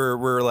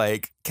we're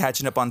like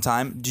catching up on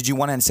time, did you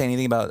want to say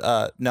anything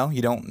about no,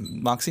 you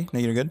don't, Moxie? No,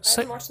 you're good? I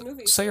haven't watched the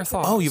movie. Say your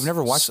thoughts. Oh, you've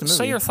never watched the movie?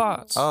 Say your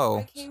thoughts. Oh.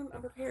 I came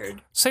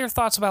unprepared. Say your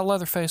thoughts about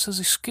Leatherface. Is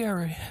he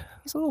scary?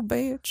 He's a little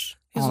bitch.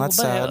 He's that's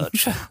sad.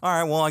 sad. All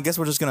right, well, I guess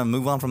we're just gonna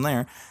move on from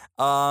there.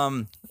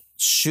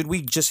 Should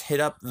we just hit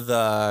up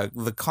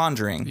the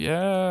Conjuring?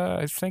 Yeah,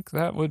 I think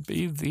that would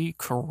be the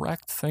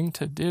correct thing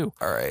to do.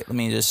 All right, let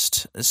me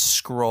just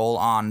scroll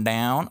on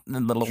down.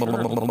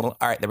 All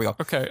right, there we go.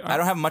 Okay. I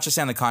don't have much to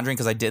say on the Conjuring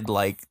because I did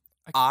like.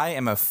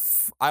 I'm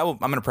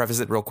gonna preface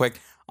it real quick.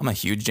 I'm a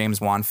huge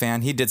James Wan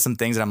fan. He did some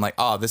things that I'm like,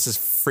 oh, this is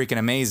freaking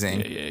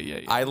amazing.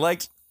 Yeah.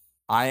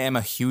 I am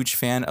a huge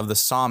fan of the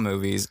Saw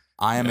movies.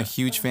 I am a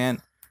huge fan.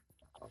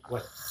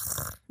 What?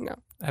 No.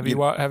 Have you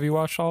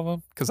watched all of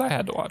them? Because I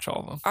had to watch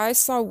all of them. I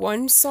saw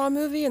one Saw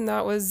movie, and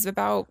that was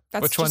about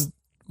Which one?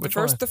 Which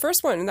one? The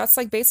first one, and that's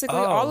like basically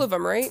all of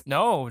them, right?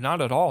 No, not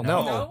at all.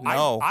 No.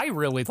 No. I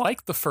really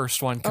like the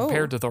first one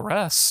compared to the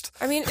rest.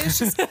 I mean, it's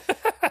just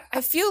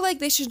I feel like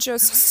they should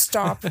just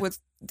stop with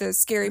the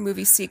scary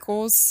movie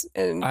sequels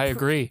and I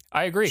agree.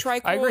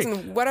 triquels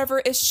and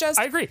whatever. It's just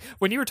I agree.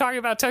 When you were talking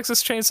about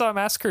Texas Chainsaw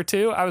Massacre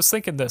 2, I was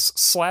thinking this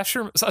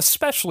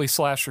especially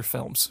slasher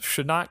films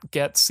should not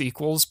get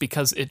sequels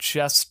because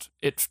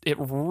it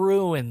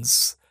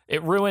ruins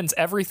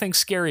everything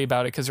scary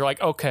about it because you're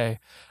like, okay,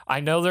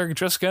 I know they're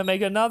just gonna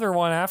make another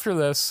one after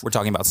this. We're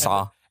talking about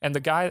Saw. And the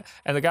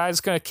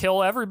guy's gonna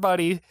kill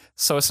everybody,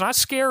 so it's not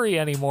scary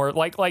anymore.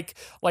 Like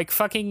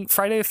fucking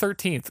Friday the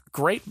 13th.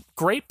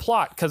 Great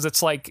plot because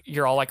it's like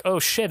you're all like, oh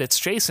shit, it's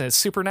Jason, it's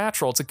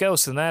supernatural, it's a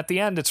ghost, and then at the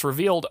end it's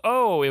revealed,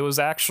 oh, it was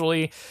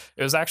actually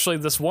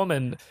this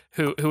woman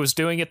who was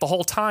doing it the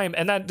whole time.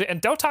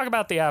 And don't talk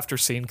about the after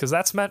scene because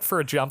that's meant for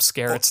a jump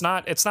scare. It's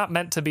not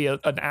meant to be an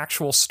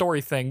actual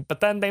story thing. But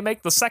then they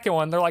make the second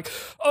one. They're like,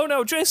 oh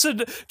no,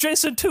 Jason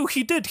too.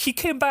 He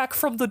came back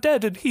from the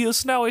dead and he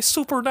is now a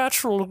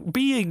supernatural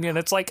being. And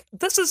it's like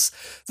this is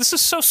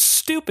so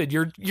stupid.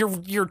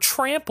 You're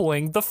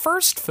trampling the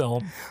first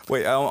film.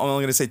 Wait, I'm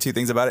only gonna say two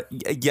things about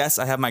it. Yes,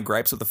 I have my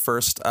gripes with the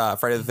first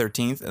Friday the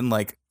 13th, and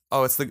like,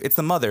 oh, it's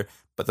the mother.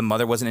 But the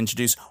mother wasn't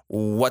introduced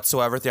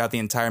whatsoever throughout the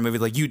entire movie.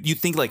 Like you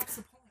think like,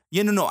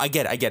 yeah, no, I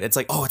get it. It's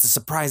like, oh, it's a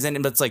surprise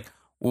ending, but it's like,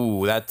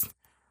 ooh, that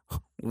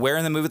where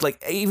in the movie, like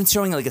even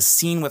showing like a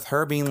scene with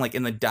her being like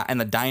in the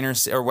diner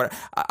or what.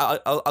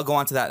 I'll go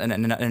on to that in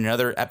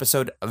another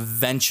episode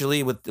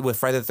eventually with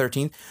Friday the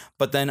 13th.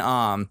 But then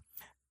I'm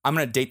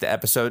gonna date the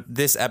episode.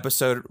 This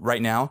episode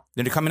right now,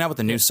 they're coming out with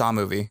a new Saw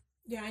movie.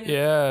 Yeah, I know.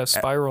 Yeah,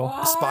 Spiral.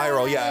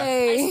 Spiral, yeah.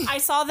 Hey. I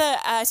saw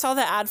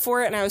the ad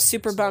for it and I was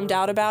super bummed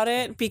out about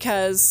it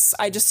because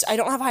I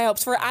don't have high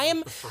hopes for it.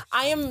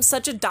 I am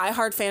such a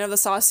diehard fan of the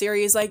Saw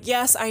series. Like,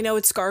 yes, I know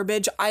it's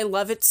garbage. I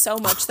love it so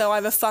much though. I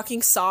have a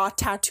fucking Saw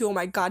tattoo on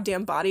my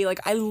goddamn body. Like,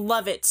 I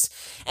love it.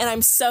 And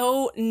I'm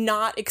so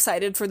not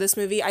excited for this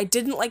movie. I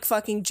didn't like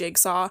fucking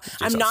Jigsaw.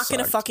 I'm not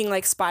gonna sucked. fucking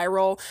like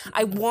Spiral.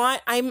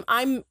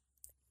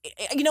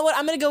 You know what?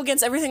 I'm going to go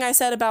against everything I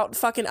said about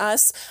fucking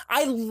Us.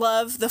 I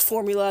love the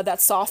formula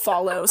that Saw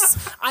follows.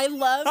 I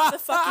love the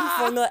fucking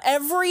formula.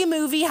 Every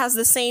movie has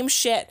the same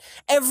shit.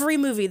 Every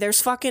movie.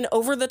 There's fucking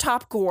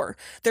over-the-top gore.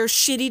 There's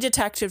shitty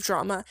detective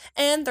drama.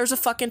 And there's a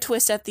fucking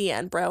twist at the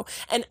end, bro.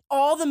 And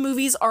all the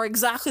movies are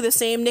exactly the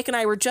same. Nick and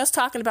I were just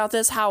talking about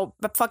this, how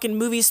fucking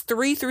movies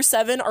 3 through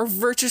 7 are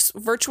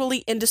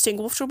virtually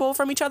indistinguishable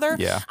from each other.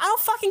 Yeah. I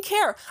don't fucking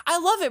care. I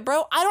love it,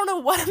 bro. I don't know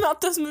what about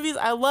those movies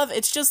I love.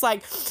 It's just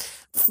like...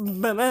 I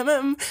love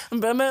it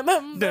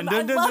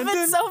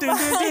so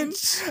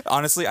much.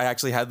 Honestly, I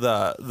actually had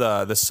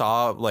the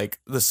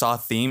Saw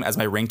theme as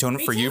my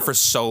ringtone for you for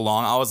so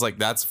long. I was like,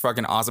 that's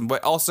fucking awesome.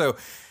 But also,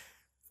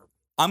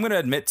 I'm gonna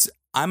admit,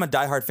 I'm a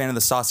diehard fan of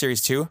the Saw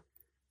series too.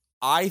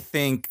 I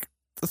think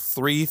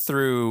 3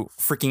 through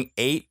freaking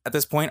 8 at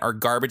this point are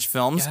garbage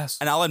films,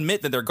 and I'll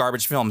admit that they're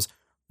garbage films.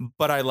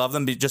 But I love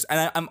them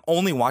and I'm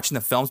only watching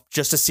the films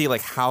just to see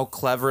like how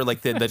clever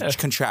like the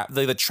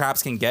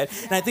traps can get.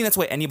 And I think that's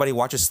why anybody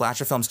watches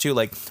slasher films too.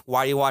 Like,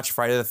 why you watch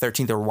Friday the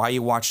 13th or why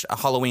you watch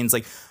Halloween's,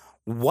 like,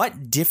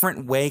 what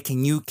different way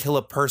can you kill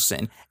a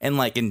person? And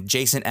like in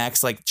Jason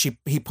X, like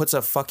he puts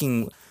a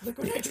fucking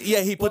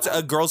he puts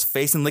a girl's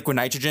face in liquid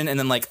nitrogen, and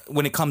then like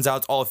when it comes out,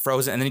 it's all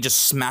frozen, and then he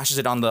just smashes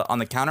it on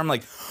the counter. I'm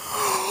like,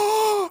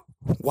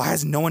 why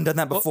has no one done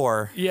that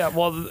before?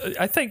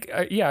 I think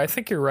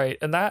you're right,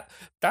 and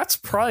that's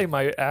probably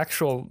my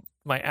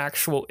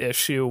actual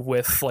issue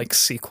with like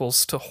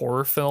sequels to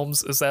horror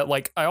films is that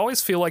like I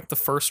always feel like the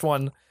first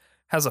one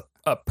has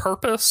a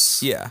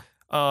purpose,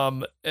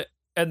 and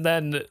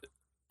then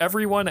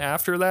everyone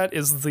after that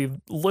is the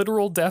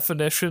literal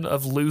definition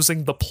of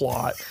losing the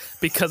plot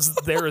because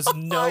there is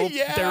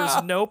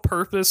no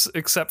purpose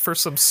except for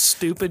some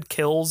stupid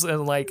kills,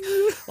 and like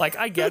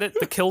I get it,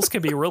 the kills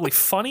can be really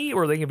funny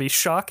or they can be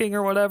shocking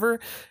or whatever,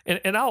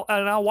 and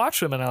I'll watch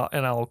them and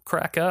I'll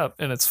crack up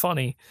and it's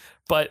funny,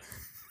 but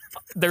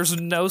there's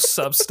no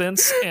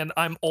substance and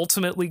I'm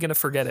ultimately gonna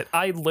forget it.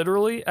 I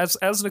literally, as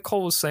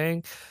Nicole was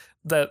saying,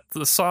 that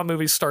the Saw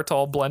movies start to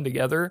all blend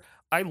together.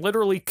 I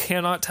literally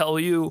cannot tell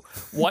you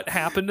what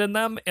happened in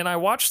them, and I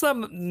watched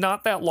them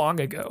not that long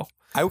ago.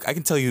 I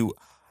can tell you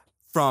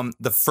from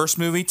the first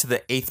movie to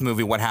the 8th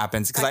movie what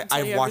happens because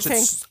I've watched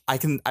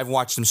everything. I've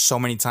watched them so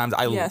many times.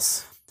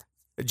 Yes.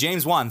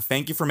 James Wan,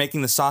 thank you for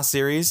making the Saw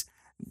series.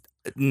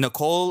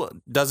 Nicole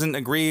doesn't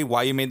agree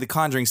why you made the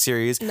Conjuring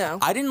series. No.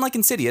 I didn't like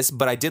Insidious,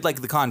 but I did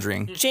like the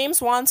Conjuring.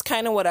 James Wan's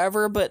kind of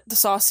whatever, but the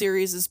Saw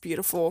series is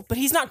beautiful. But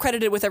he's not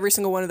credited with every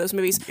single one of those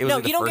movies. No,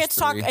 you don't get to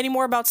talk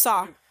anymore about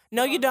Saw.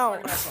 No, you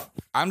don't.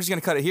 I'm just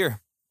gonna cut it here.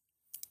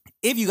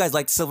 If you guys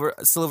liked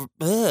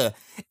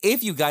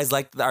if you guys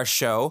liked our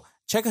show,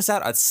 check us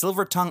out at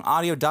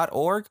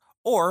silvertongueaudio.org,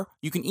 or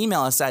you can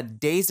email us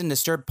at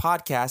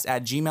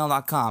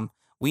dazedanddisturbedpodcast@gmail.com.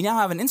 We now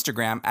have an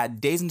Instagram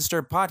at Dazed and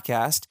Disturbed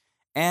Podcast,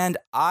 and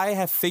I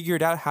have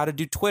figured out how to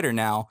do Twitter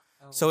now.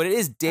 So it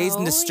is Dazed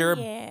and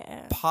Disturbed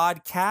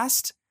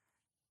Podcast.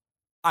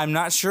 I'm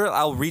not sure.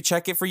 I'll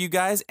recheck it for you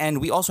guys. And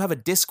we also have a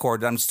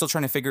Discord that I'm still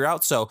trying to figure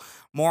out. So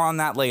more on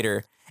that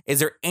later. Is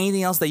there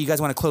anything else that you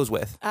guys want to close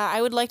with?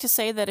 I would like to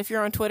say that if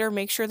you're on Twitter,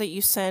 make sure that you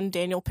send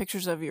Daniel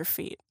pictures of your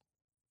feet.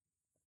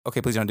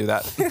 Okay, please don't do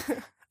that.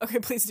 Okay,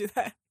 please do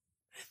that.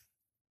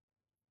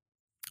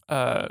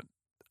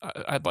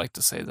 I'd like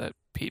to say that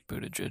Pete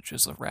Buttigieg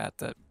is a rat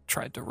that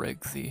tried to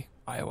rig the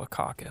Iowa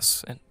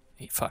caucus, and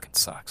he fucking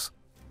sucks.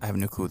 I have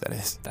no clue who that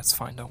is. That's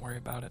fine. Don't worry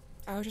about it.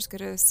 I was just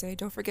gonna say,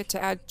 don't forget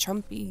to add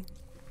Chumpy.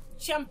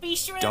 Chumpy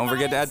Shrimp. Don't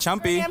forget to add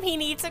Chumpy. He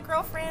needs a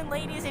girlfriend,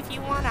 ladies. If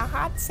you want a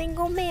hot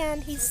single man,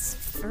 he's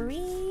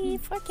free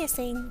for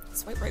kissing.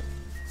 Swipe right.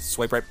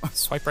 Swipe right.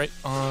 Swipe right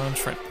on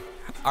Shrimp.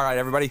 All right,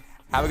 everybody.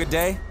 Have a good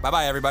day.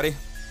 Bye-bye, everybody.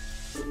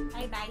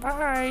 Bye-bye.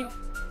 Bye.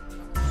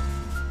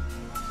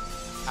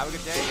 Have a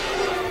good day.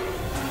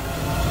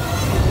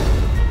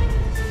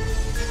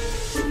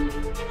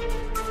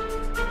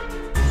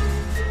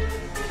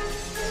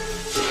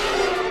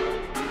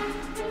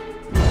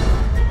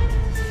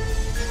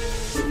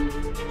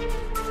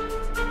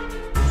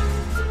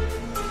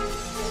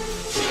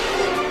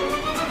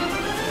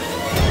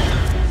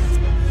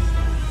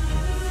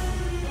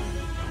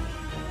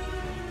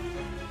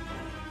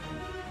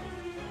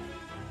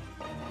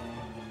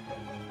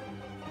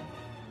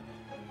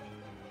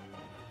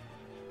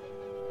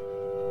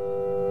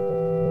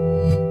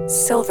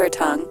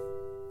 Silvertongue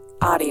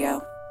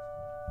Audio.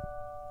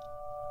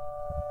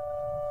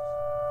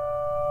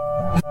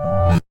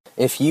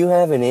 If you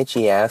have an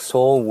itchy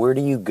asshole, where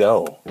do you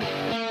go?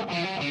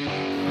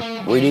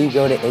 Where do you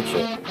go to itch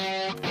it?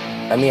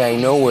 I mean, I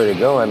know where to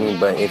go,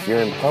 but if you're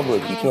in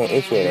public, you can't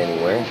itch it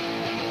anywhere.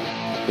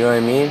 You know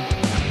what I mean?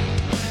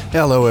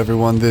 Hello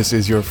everyone, this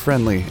is your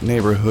friendly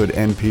neighborhood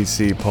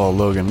NPC, Paul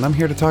Logan, and I'm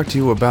here to talk to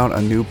you about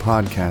a new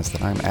podcast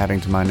that I'm adding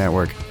to my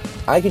network.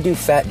 I could do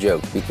fat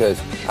jokes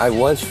because I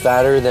was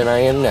fatter than I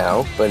am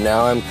now, but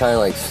now I'm kind of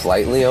like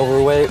slightly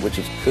overweight, which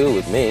is cool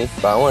with me,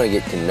 but I want to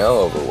get to know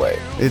overweight.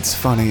 It's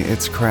funny,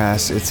 it's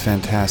crass, it's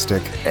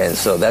fantastic. And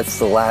so that's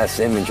the last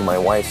image my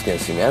wife's going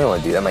to see me. I don't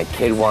want to do that. My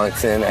kid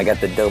walks in, I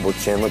got the double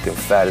chin looking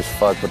fat as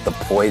fuck with the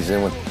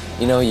poison.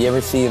 You know, you ever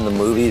see in the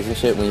movies and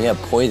shit, when you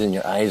have poison,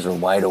 your eyes are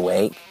wide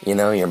awake. You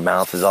know, your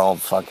mouth is all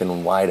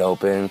fucking wide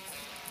open,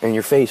 and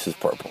your face is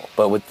purple.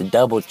 But with the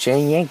double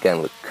chin, you ain't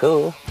gonna look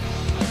cool.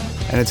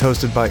 And it's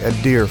hosted by a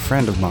dear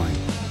friend of mine,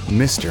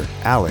 Mr.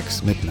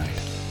 Alex Midnight.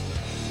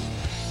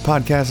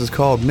 Podcast is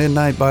called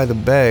Midnight by the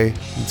Bay.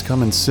 It's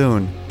coming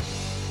soon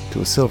to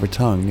a silver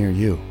tongue near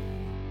you.